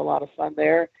we'll have a lot of fun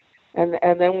there. And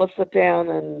then we'll sit down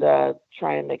and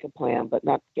try and make a plan, but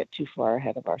not get too far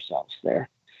ahead of ourselves there.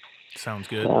 Sounds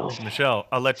good. So, Michelle,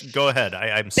 I'll let you go ahead.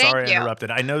 I'm sorry I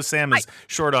interrupted. I know Sam is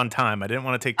short on time. I didn't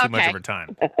want to take too much of her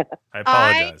time. I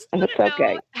apologize. It's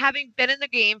okay. Having been in the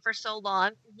game for so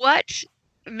long, what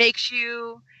makes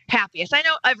you happiest? I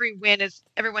know every win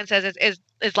everyone says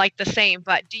is like the same,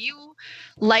 but do you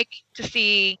like to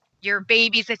see your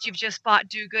babies that you've just bought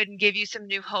do good and give you some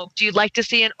new hope? Do you like to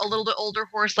see a little bit older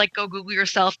horse like Go Google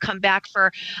Yourself come back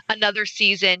for another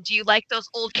season? Do you like those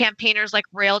old campaigners like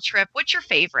Rail Trip? What's your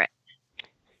favorite?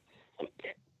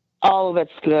 All of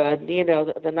it's good.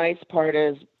 The nice part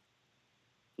is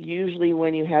usually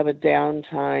when you have a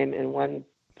downtime in one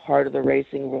part of the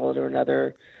racing world or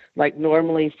another, like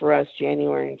normally for us,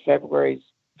 January and February is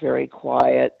very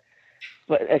quiet,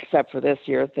 but except for this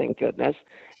year, thank goodness.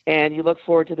 And you look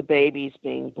forward to the babies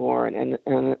being born, and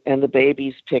the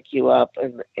babies pick you up,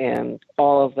 and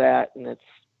all of that, and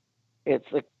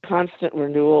it's a constant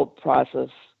renewal process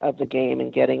of the game,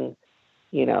 and getting,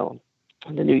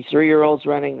 the new 3-year-olds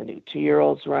running, the new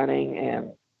 2-year-olds running,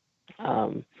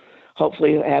 and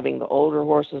hopefully having the older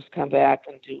horses come back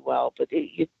and do well. But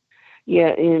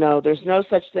there's no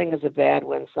such thing as a bad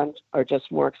win. Some are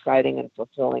just more exciting and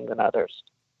fulfilling than others.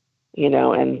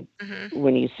 And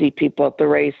when you see people at the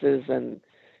races and,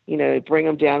 bring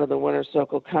them down to the winner's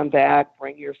circle, come back,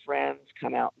 bring your friends,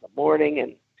 come out in the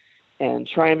morning and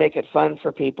try and make it fun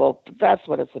for people. That's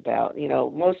what it's about.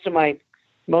 Most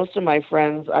of my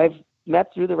friends I've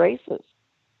met through the races.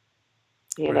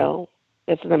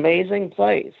 It's an amazing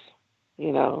place.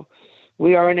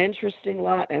 We are an interesting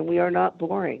lot, and we are not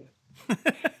boring.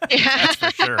 That's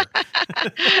for sure.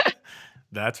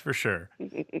 That's for sure.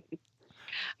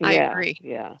 I agree.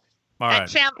 Yeah. All right. And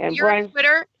Sam, and your Brian,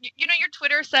 Twitter, your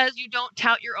Twitter says you don't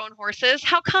tout your own horses.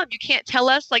 How come you can't tell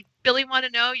us? Like, Billy want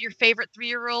to know your favorite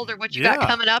 3-year-old or what you got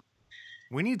coming up?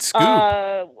 We need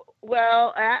scoop.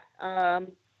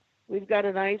 We've got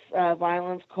a nice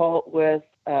violence colt with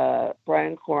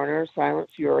Brian Corner, Silent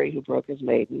Fury, who broke his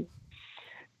maiden.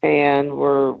 And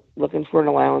we're looking for an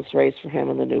allowance race for him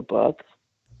in the new book.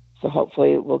 So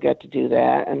hopefully we'll get to do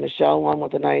that. And Michelle won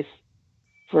with a nice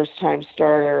first-time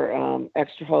starter,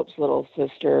 Extra Hope's little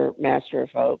sister, Master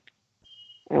of Hope.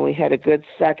 And we had a good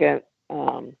second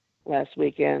last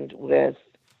weekend with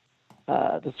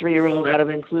the 3-year-old out of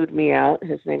Include Me Out.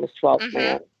 His name is 12th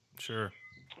Man. Sure.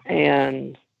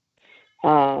 And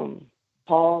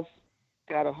Paul's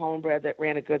got a homebred that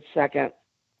ran a good second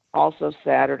also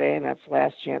Saturday, and that's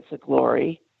Last Chance of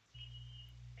Glory.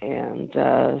 And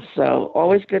so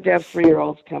always good to have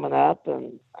 3-year-olds coming up,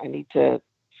 and I need to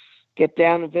get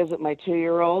down and visit my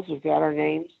 2-year-olds. We've got our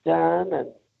names done, and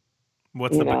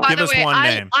what's the give us one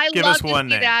name? Give us one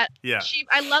name. That. Yeah.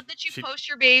 I love that you post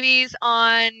your babies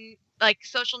on like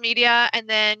social media, and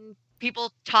then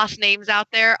people toss names out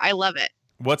there. I love it.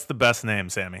 What's the best name,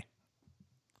 Sammy?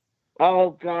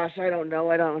 Oh gosh, I don't know.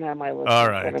 I don't have my list. All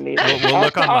right. We'll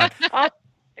look online.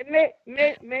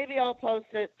 Maybe I'll post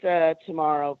it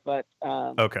tomorrow. But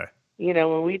okay.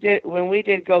 When we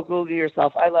did Go Google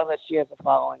Yourself, I love that she has a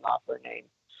following off her name.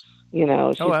 She's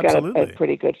got a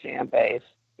pretty good fan base.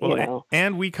 Well,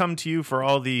 and we come to you for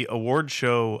all the award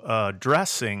show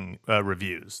dressing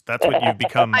reviews. That's what you've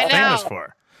become famous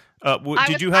for.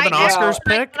 Did you have an Oscars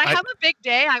pick? When I have a big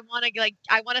day, I want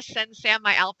to send Sam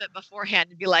my outfit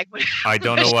beforehand and be like, I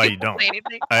don't know why you don't.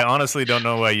 I honestly don't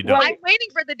know why you don't. I'm waiting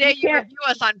for the day you review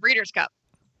us on Breeders' Cup.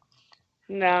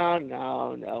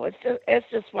 No. It's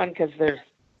just fun because there's,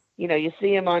 you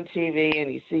see him on TV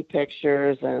and you see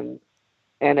pictures and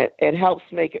it helps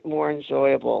make it more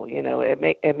enjoyable.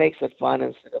 It makes it fun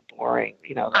instead of boring.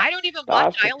 I don't even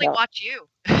watch. I only watch you.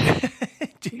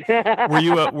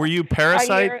 Were you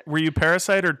Parasite? Were you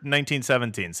Parasite or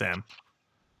 1917, Sam?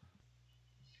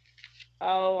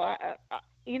 Oh, I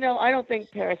don't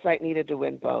think Parasite needed to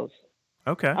win both.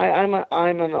 Okay. I'm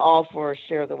an all for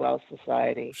Share the Wealth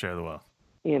Society. Share the Wealth.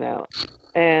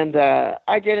 And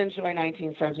I did enjoy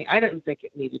 1917. I didn't think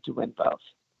it needed to win both.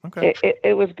 Okay.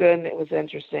 It was good and it was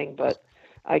interesting, but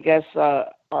I guess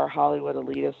our Hollywood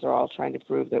elitists are all trying to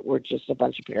prove that we're just a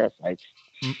bunch of parasites.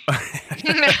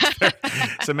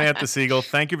 Samantha Siegel,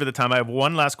 thank you for the time. I have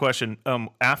one last question.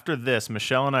 After this,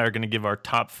 Michelle and I are going to give our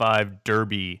top 5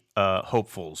 Derby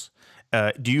hopefuls.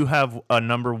 Do you have a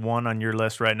number 1 on your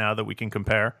list right now that we can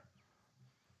compare?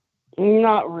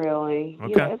 Not really.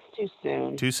 Okay. It's too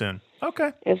soon. Too soon.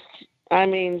 Okay.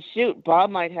 Bob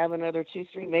might have another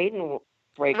 2-3 maiden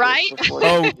breakers. Right?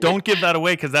 Don't give that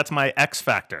away because that's my X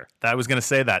factor. I was going to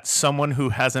say that. Someone who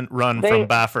hasn't run from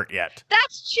Baffert yet.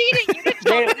 That's cheating. You didn't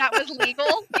tell me that was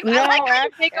legal. I like how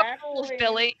you make up rules,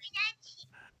 Billy.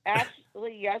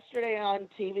 Actually, yesterday on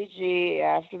TVG,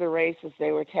 after the races,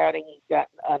 they were touting he's got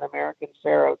an American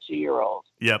Pharaoh 2-year-old.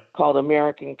 Yep. Called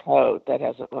American Code that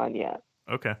hasn't run yet.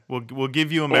 Okay, we'll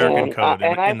give you American Code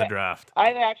in the draft.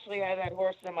 I've actually had that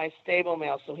horse in my stable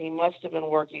mail, so he must have been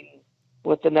working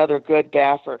with another good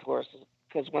Baffert horse.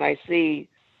 Because when I see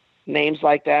names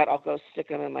like that, I'll go stick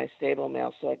them in my stable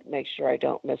mail so I can make sure I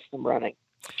don't miss them running.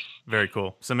 Very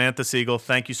cool. Samantha Siegel,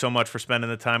 thank you so much for spending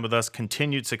the time with us.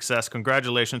 Continued success.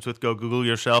 Congratulations with Go Google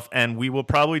Yourself, and we will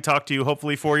probably talk to you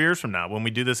hopefully 4 years from now when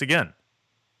we do this again.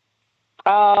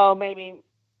 Oh, maybe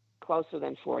closer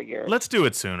than 4 years. Let's do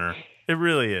it sooner. It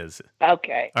really is.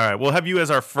 Okay. All right. We'll have you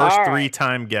as our first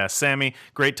 3-time guest. Sammy,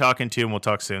 great talking to you, and we'll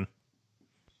talk soon.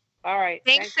 All right.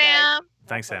 Thanks, Sam.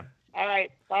 Thanks, Sam. All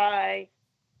right. Bye.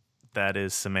 That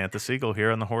is Samantha Siegel here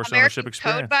on the Horse American Ownership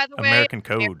Experience. Code, by the way. American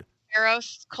Code.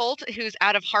 Eros Colt, who's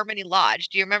out of Harmony Lodge.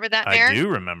 Do you remember that mare? I do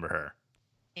remember her.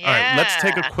 Yeah. All right. Let's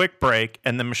take a quick break,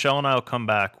 and then Michelle and I will come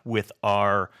back with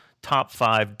our top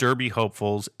 5 Derby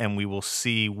hopefuls, and we will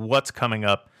see what's coming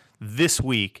up this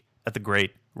week at the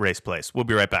Great Race Place. We'll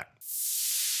be right back.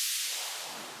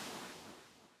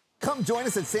 Come join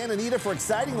us at Santa Anita for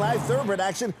exciting live thoroughbred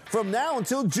action from now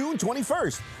until June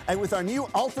 21st. And with our new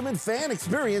Ultimate Fan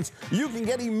Experience, you can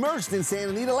get immersed in Santa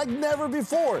Anita like never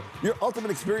before. Your Ultimate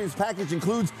Experience package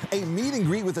includes a meet and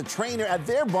greet with a trainer at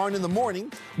their barn in the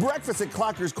morning, breakfast at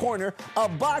Clocker's Corner, a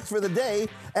box for the day,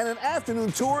 and an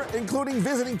afternoon tour including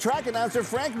visiting track announcer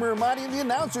Frank Miramati in the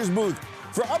announcer's booth.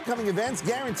 For upcoming events,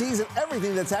 guarantees, and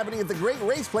everything that's happening at the Great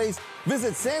Race Place,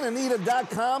 visit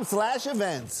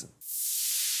santanita.com/events.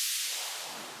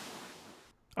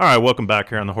 All right, welcome back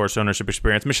here on the Horse Ownership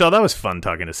Experience. Michelle, that was fun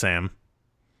talking to Sam.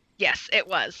 Yes, it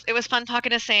was. It was fun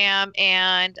talking to Sam,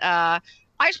 and I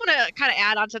just want to kind of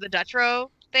add on to the Dutro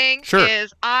thing. Sure.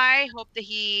 Is I hope that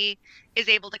he is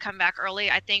able to come back early.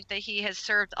 I think that he has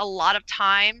served a lot of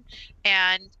time,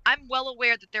 and I'm well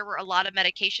aware that there were a lot of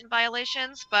medication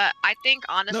violations, but I think,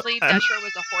 honestly, Dutro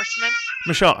was a horseman.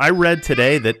 Michelle, I read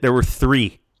today that there were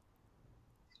 3.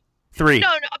 3. No,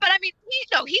 but I mean,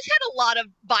 he's had a lot of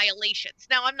violations.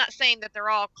 Now, I'm not saying that they're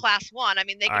all class 1. I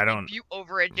mean, they could be butte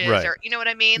overages, right. or, you know what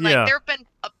I mean? Like, there have been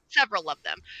several of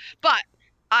them. But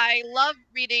I love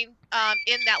reading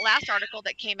in that last article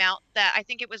that came out that I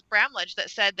think it was Bramlage that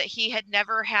said that he had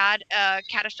never had a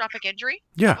catastrophic injury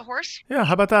of a horse. Yeah,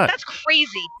 how about that? That's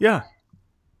crazy. Yeah,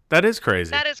 that is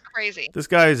crazy. That is crazy. This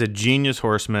guy is a genius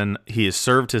horseman. He has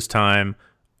served his time.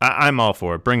 I'm all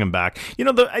for it. Bring him back. You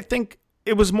know, I think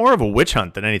it was more of a witch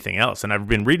hunt than anything else. And I've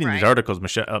been reading these articles,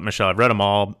 Michelle. I've read them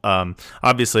all.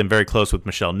 Obviously, I'm very close with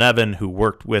Michelle Nevin, who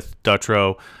worked with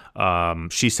Dutro.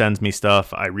 She sends me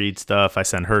stuff. I read stuff. I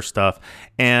send her stuff.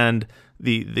 And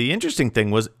the interesting thing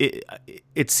was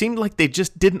it seemed like they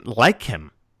just didn't like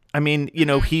him. I mean, you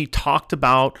know, he talked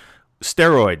about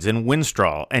steroids and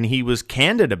Winstrol, and he was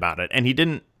candid about it, and he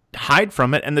didn't hide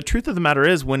from it. And the truth of the matter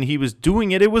is, when he was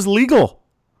doing it, it was legal.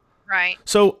 Right.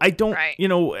 So I don't, you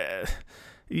know,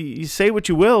 you say what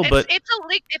you will, but if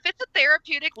it's a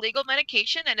therapeutic legal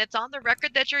medication and it's on the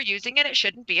record that you're using it, it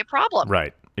shouldn't be a problem.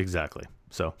 Right. Exactly.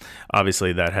 So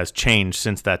obviously that has changed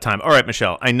since that time. All right,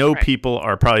 Michelle, I know people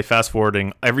are probably fast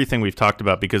forwarding everything we've talked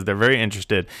about because they're very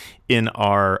interested in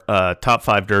our top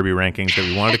 5 Derby rankings that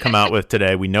we wanted to come out with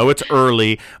today. We know it's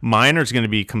early. Mine is going to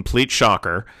be complete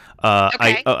shocker.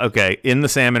 Okay. In the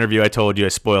Sam interview, I told you I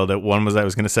spoiled it. One was I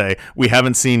was going to say we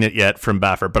haven't seen it yet from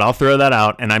Baffert, but I'll throw that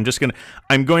out, and I'm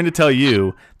going to tell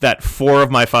you that 4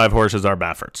 of my 5 horses are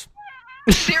Bafferts.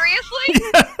 Seriously?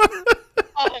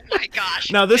 Oh my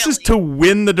gosh! Now this is to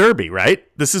win the Derby, right?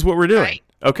 This is what we're doing. Right.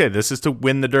 Okay, this is to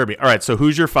win the Derby. All right. So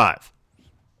who's your 5?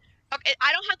 Okay,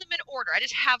 I don't have them in order. I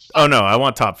just have 5. Oh no, I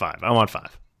want top 5. I want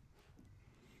 5.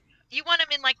 You want them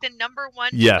in like the number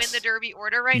 1 to Yes. win the Derby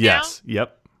order right now? Yes.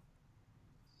 Yep.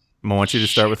 I want you to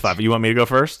start with 5. You want me to go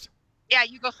first? Yeah,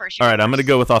 you go first. All right, I'm going to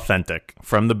go with Authentic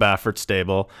from the Baffert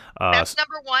stable. That's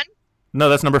number 1? No,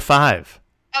 that's number 5.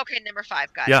 Okay, number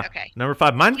 5. Got Yeah, it. Okay. number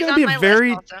 5. Mine's He's going to be on a my very...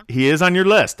 list also. He is on your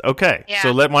list. Okay. Yeah.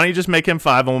 So why don't you just make him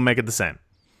 5 and we'll make it the same.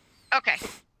 Okay.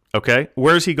 Okay.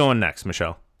 Where's he going next,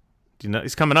 Michelle? Do you know?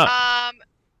 He's coming up.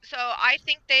 So I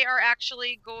think they are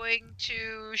actually going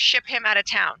to ship him out of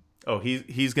town. Oh,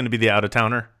 he's going to be the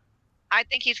out-of-towner? I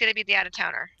think he's going to be the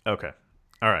out-of-towner. Okay.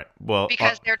 All right. Well...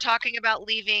 Because they're talking about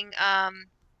leaving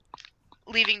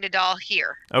Nadal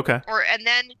here. Okay. And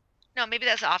then... No, maybe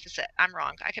that's the opposite. I'm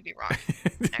wrong. I could be wrong.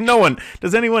 No one.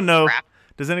 Does anyone know? Crap.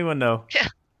 Does anyone know?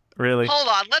 Really? Hold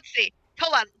on. Let's see.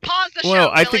 Hold on. Pause the show. Well,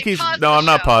 I Billy. think he's... Pause No, the I'm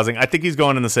not show. pausing. I think he's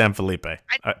going in the San Felipe.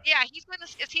 Yeah, he's going to...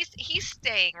 He's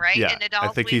staying, right? Yeah, And Nadal's I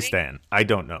think leaving? he's staying. I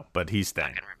don't know, but he's staying.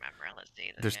 I can remember. Let's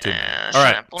see. There's too many. All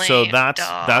right, so that's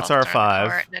our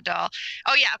 5. Nadal.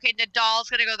 Oh, yeah. Okay, Nadal's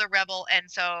going to go the Rebel, and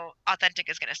so Authentic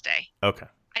is going to stay. Okay.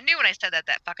 I knew when I said that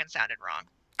fucking sounded wrong.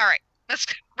 All right. Let's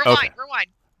rewind.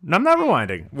 No, I'm not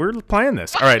rewinding. We're playing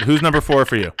this. All right, who's number 4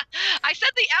 for you? I said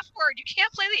the F word. You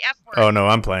can't play the F word. Oh, no,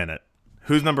 I'm playing it.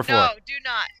 Who's number 4? No, do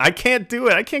not. I can't do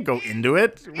it. I can't go into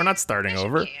it. We're not starting Yes, you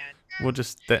over. can. We'll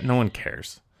just... No one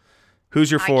cares. Who's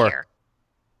your 4? I care.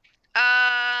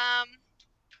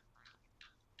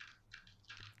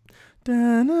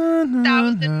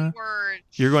 1,000 words.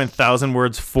 You're going 1,000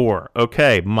 words 4.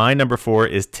 Okay, my number 4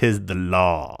 is 'Tis the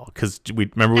Law. Because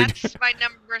That's my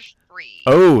number 3.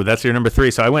 Oh, that's your number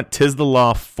 3. So I went 'Tis the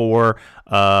Law 4.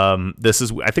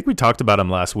 I think we talked about him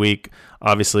last week.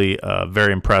 Obviously,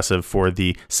 very impressive for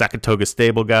the Sakatoga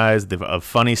stable guys of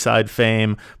Funny Side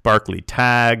fame. Barkley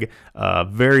Tag,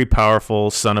 very powerful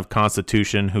son of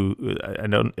Constitution. Who I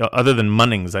don't, other than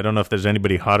Munnings, I don't know if there's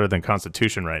anybody hotter than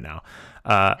Constitution right now.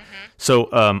 So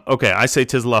okay, I say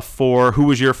 'Tis the Law 4. Who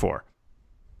was your 4?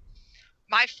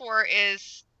 My 4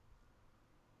 is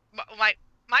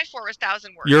my 4 was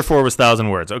 1,000 words. Your 4 was 1,000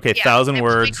 words. Okay, Yeah, 1,000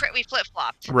 words. We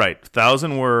flip-flopped. Right.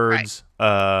 1,000 words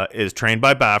is trained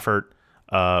by Baffert,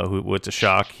 who was a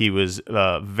shock. He was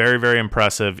very, very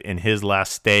impressive in his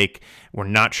last stake. We're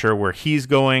not sure where he's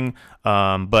going,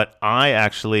 but I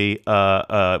actually,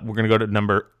 we're going to go to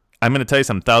I'm going to tell you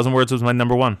something. 1,000 words was my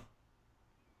number 1.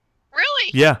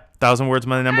 Really? Yeah, 1,000 words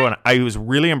my number 1. I was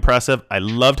really impressive. I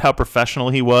loved how professional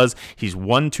he was. He's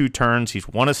won 2 turns. He's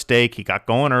won a stake. He got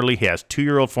going early. He has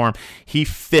 2-year-old form. He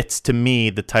fits, to me,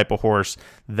 the type of horse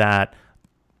that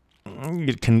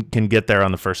can get there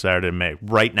on the first Saturday of May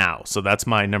right now. So that's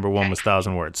my number 1 was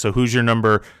 1,000 words. So who's your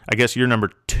number? I guess you're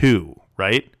number 2,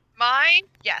 right?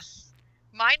 Yes.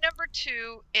 My number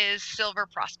 2 is Silver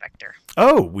Prospector.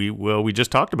 Oh, we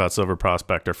just talked about Silver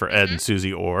Prospector for Ed and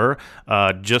Susie Orr.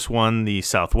 Just won the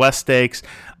Southwest Stakes.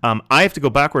 I have to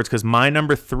go backwards because my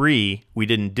number 3 we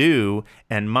didn't do,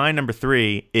 and my number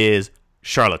 3 is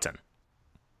Charlatan.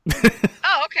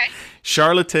 Oh, okay.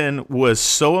 Charlatan was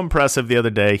so impressive the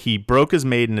other day. He broke his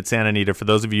maiden at Santa Anita. For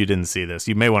those of you who didn't see this,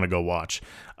 you may want to go watch.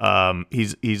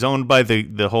 He's owned by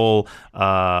the whole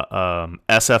SF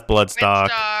Bloodstock.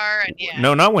 Windstar and, yeah.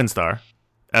 No, not Windstar.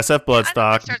 SF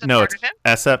Bloodstock. No, it's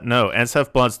SF. No,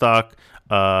 SF Bloodstock.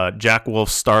 Jack Wolf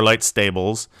Starlight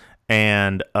Stables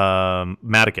and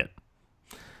Madiket.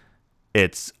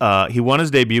 It's he won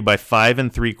his debut by 5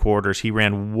 3/4. He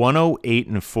ran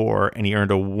 108-4, and he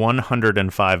earned a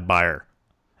 105 buyer.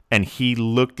 And he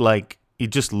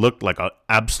just looked like an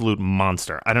absolute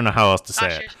monster. I don't know how else to say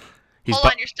it. Hold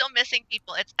on, you're still missing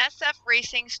people. It's SF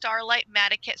Racing, Starlight,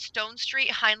 Madiket, Stone Street,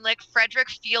 Heinlich, Frederick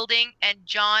Fielding, and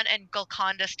John and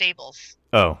Golconda Stables.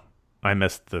 Oh, I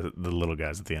missed the little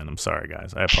guys at the end. I'm sorry,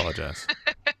 guys. I apologize.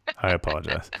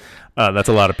 That's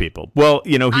a lot of people. Well,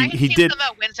 he did. Some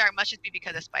about Windsor. It must just be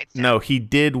because of Spites. No, he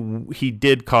did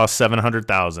cost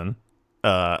 $700,000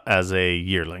 as a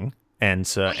yearling, and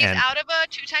so he's out of a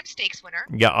 2-time stakes winner.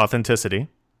 Yeah, authenticity.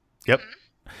 Yep.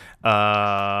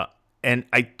 And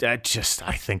I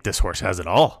think this horse has it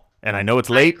all. And I know it's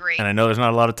late, agree. and I know there's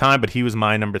not a lot of time, but he was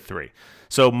my number 3.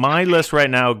 So my list right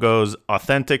now goes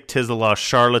Authentic, Tis the Law,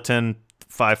 Charlatan,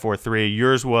 543.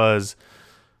 Yours was,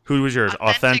 who was yours?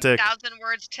 Authentic, 1,000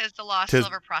 Words, Tis the Law,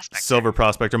 Silver Prospector. Silver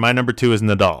Prospector. My number 2 is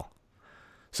Nadal.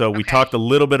 So we talked a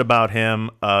little bit about him.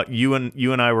 You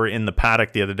and I were in the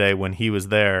paddock the other day when he was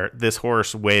there. This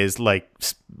horse weighs like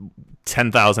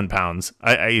 10,000 pounds.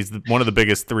 He's one of the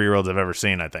biggest 3-year-olds I've ever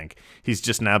seen, I think. He's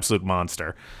just an absolute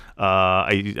monster.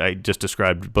 I just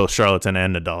described both Charlatan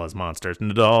and Nadal as monsters.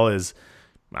 Nadal is,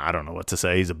 I don't know what to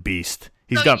say. He's a beast.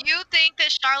 You think that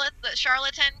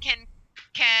Charlatan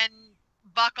can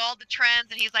buck all the trends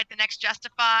and he's like the next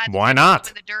Justified? Why not?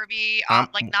 In the Derby,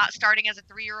 not starting as a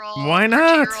 3-year-old. Why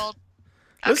not? 2-year-old.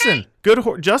 Listen,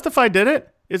 good Justified did it.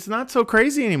 It's not so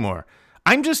crazy anymore.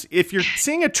 If you're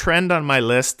seeing a trend on my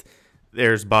list,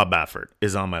 there's Bob Baffert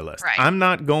is on my list. Right. I'm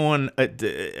not going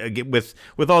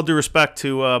with all due respect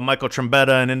to Michael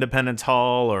Trombetta and Independence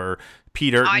Hall or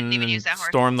Pete Urton and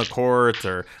Storm the Court,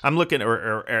 or I'm looking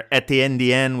or Etienne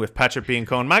Dien with Patrick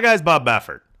Biancone. My guy's Bob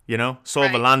Baffert. Sol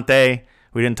Volante.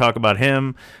 We didn't talk about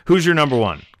him. Who's your number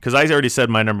 1? Because I already said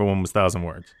my number 1 was 1,000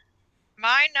 Words.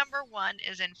 My number 1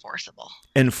 is Enforceable.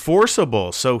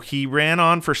 Enforceable. So he ran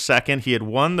on for second. He had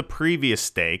won the previous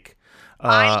stake.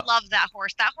 I love that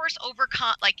horse. That horse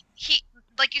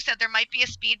like you said, there might be a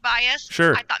speed bias.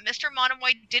 Sure. I thought Mr.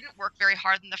 Monomoy didn't work very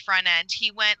hard in the front end. He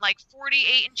went like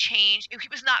 48 and change. He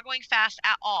was not going fast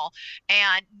at all.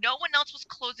 And no one else was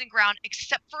closing ground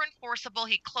except for Enforceable.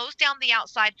 He closed down the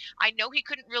outside. I know he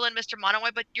couldn't reel in Mr. Monomoy,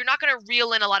 but you're not going to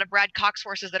reel in a lot of Brad Cox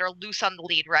horses that are loose on the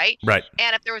lead, right? Right.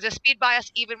 And if there was a speed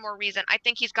bias, even more reason. I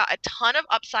think he's got a ton of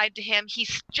upside to him.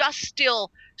 He's just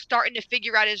still starting to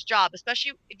figure out his job,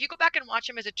 especially if you go back and watch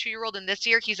him as a 2-year-old, and this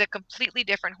year he's a completely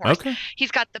different horse. Okay. He's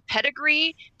got the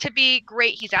pedigree to be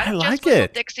great. He's out of like Just Whistle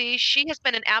it. Dixie. She has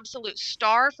been an absolute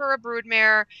star for a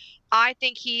broodmare. I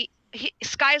think he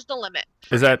sky's the limit.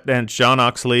 Is that and John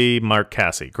Oxley, Mark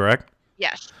Cassie, correct?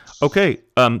 Yes. Okay.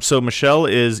 So Michelle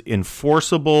is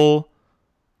Enforceable.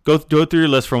 Go through your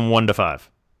list from 1 to 5.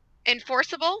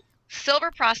 Enforceable, Silver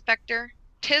Prospector,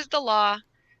 Tis the Law,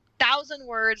 1,000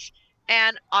 Words,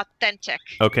 and Authentic.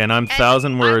 Okay, and I'm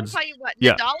 1,000 Words. I will tell you what,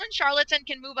 Nadal and Charlatan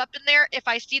can move up in there if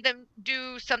I see them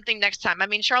do something next time. I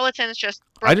mean, Charlatan's just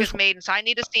broke his maiden, so I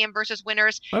need to see him versus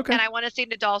winners, and I want to see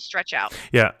Nadal stretch out.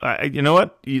 Yeah, you know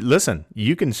what? Listen,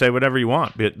 you can say whatever you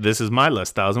want, but this is my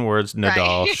list. 1,000 Words,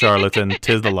 Nadal, Charlatan,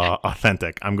 Tis the Law,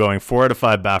 Authentic. I'm going 4 out of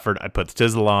 5 Baffert. I put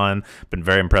Tis the Law on. Been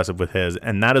very impressive with his,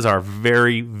 and that is our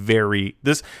very, very...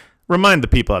 Remind the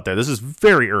people out there, this is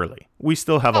very early. We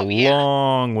still have a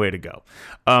long way to go.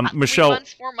 Michelle,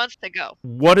 4 months to go.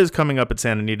 What is coming up at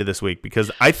Santa Anita this week?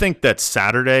 Because I think that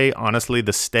Saturday, honestly,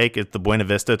 the stake is the Buena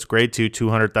Vista. It's grade 2,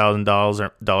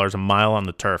 $200,000 a mile on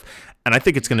the turf. And I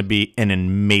think it's going to be an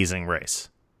amazing race.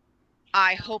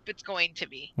 I hope it's going to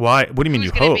be. Why? What do you mean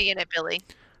you hope? Who's going to be in it, Billy?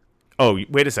 Oh,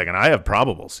 wait a second. I have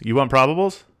probables. You want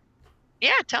probables?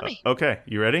 Yeah, tell me. Okay.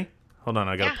 You ready? Hold on.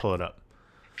 I got to pull it up.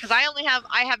 Because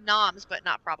I have noms, but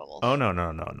not probables. Oh,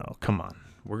 no. Come on.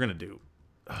 We're going to do...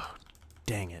 Oh,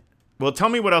 dang it. Well, tell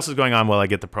me what else is going on while I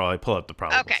get pull up the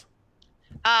probables. Okay.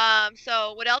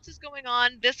 So what else is going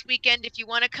on this weekend? If you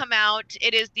want to come out,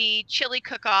 it is the chili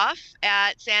cook-off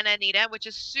at Santa Anita, which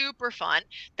is super fun.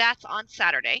 That's on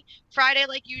Saturday. Friday,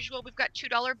 like usual, we've got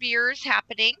 $2 beers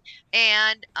happening,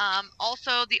 and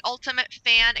also the Ultimate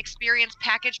Fan Experience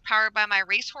Package powered by My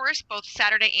Racehorse, both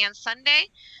Saturday and Sunday,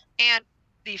 and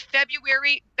the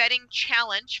February Betting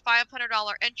Challenge,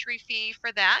 $500 entry fee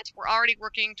for that. We're already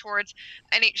working towards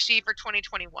NHC for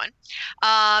 2021.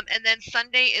 And then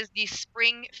Sunday is the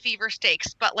Spring Fever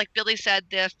Stakes. But like Billy said,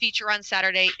 the feature on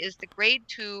Saturday is the Grade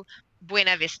 2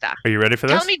 Buena Vista. Are you ready for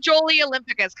this? Tell me Jolie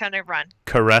Olympica's kind of run.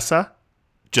 Caressa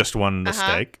just won the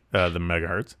stake, the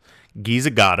megahertz.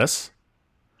 Giza Goddess.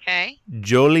 Okay.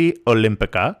 Jolie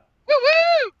Olympica.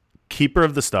 Woo-woo! Keeper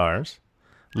of the Stars.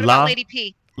 What about Lady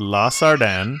P? La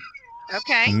Sardane.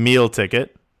 Okay. Meal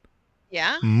Ticket.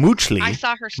 Yeah. Moochly. I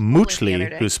saw her the other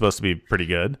day. Who's supposed to be pretty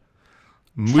good.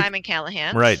 Simon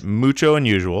Callahan. Right. Mucho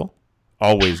Unusual.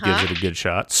 Always gives it a good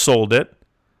shot. Sold It.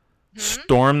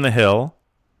 Storm the Hill.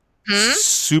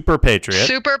 Super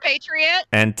Patriot.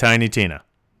 And Tiny Tina.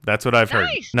 That's what I've heard.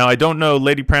 Now, I don't know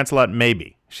Lady Prancelot,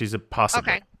 maybe. She's a possible.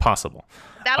 Okay. Possible.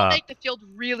 That'll make the field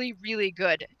really, really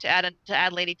good to add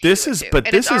Lady P. This is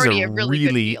a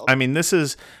really I mean, this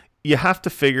is, you have to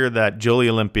figure that Jolie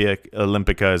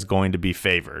Olympica is going to be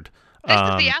favored. This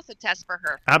is the acid test for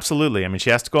her. Absolutely. I mean, she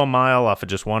has to go a mile off of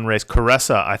just one race.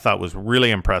 Caressa, I thought, was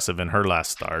really impressive in her last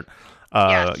start.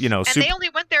 Yes. You know, and they only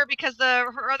went there because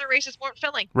her other races weren't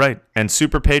filling. Right. And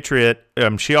Super Patriot,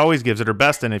 she always gives it her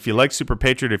best. And if you like Super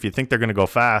Patriot, if you think they're going to go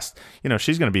fast, you know,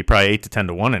 she's going to be probably 8 to 10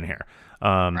 to 1 in here.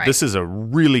 Right. This is a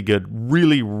really good,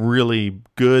 really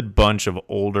good bunch of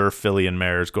older filly and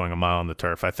mares going a mile on the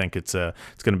turf. I think it's going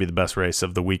to be the best race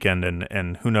of the weekend,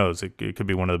 and who knows, it could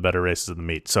be one of the better races of the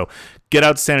meet. So get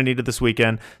out to Santa Anita this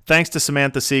weekend. Thanks to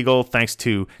Samantha Siegel, thanks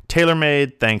to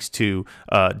TaylorMade, thanks to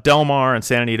Delmar and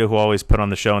Santa Anita who always put on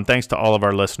the show, and thanks to all of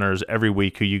our listeners every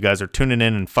week who you guys are tuning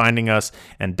in and finding us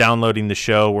and downloading the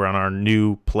show. We're on our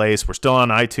new place. We're still on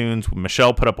iTunes.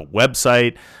 Michelle put up a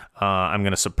website. I'm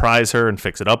going to surprise her and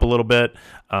fix it up a little bit.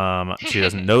 She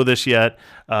doesn't know this yet,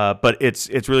 but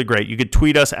it's really great. You could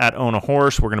tweet us at Own a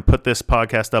Horse. We're going to put this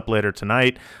podcast up later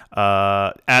tonight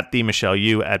at the Michelle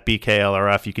Yu at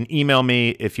BKLRF. You can email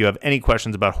me if you have any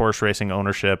questions about horse racing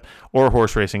ownership or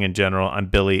horse racing in general. I'm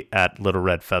Billy at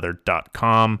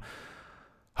littleredfeather.com.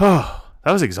 Oh,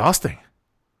 that was exhausting.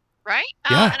 Right?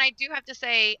 Yeah. And I do have to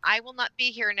say, I will not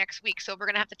be here next week, so we're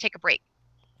going to have to take a break.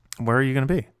 Where are you going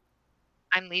to be?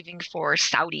 I'm leaving for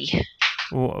Saudi.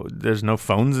 Well, there's no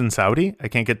phones in Saudi? I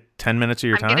can't get 10 minutes of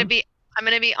your time? I'm going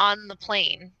to be on the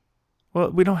plane.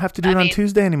 Well, we don't have to do it on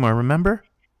Tuesday anymore, remember?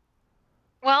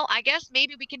 Well, I guess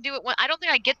maybe we can do it I don't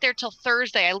think I get there till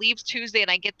Thursday. I leave Tuesday and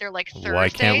I get there like Thursday. Why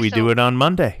can't we do it on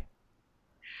Monday?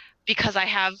 Because I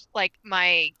have like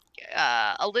my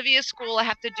Olivia's school I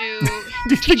have to do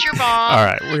teacher mom. All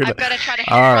right, I've got to try to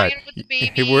hang Ryan with the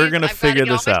baby. We're gonna figure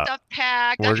this out.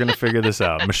 We're gonna figure this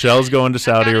out. Michelle's going to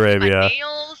Saudi Arabia. My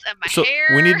nails and my so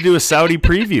hair. We need to do a Saudi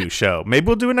preview show. Maybe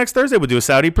we'll do it next Thursday. We'll do a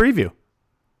Saudi preview.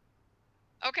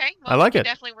 Okay, well, I like it.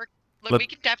 We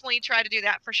can definitely try to do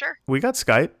that for sure. We got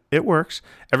Skype. It works.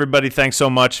 Everybody, thanks so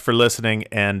much for listening,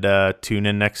 and tune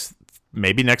in next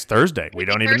Thursday. We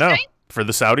don't even know for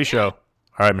the Saudi show.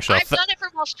 All right, Michelle. I've done it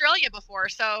from Australia before,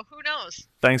 so who knows?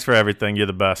 Thanks for everything. You're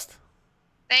the best.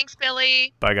 Thanks,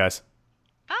 Billy. Bye, guys.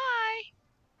 Bye.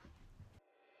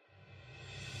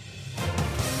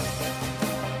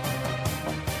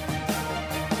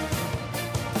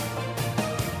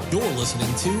 You're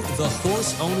listening to The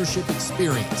Horse Ownership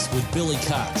Experience with Billy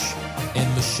Koch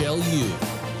and Michelle Yu.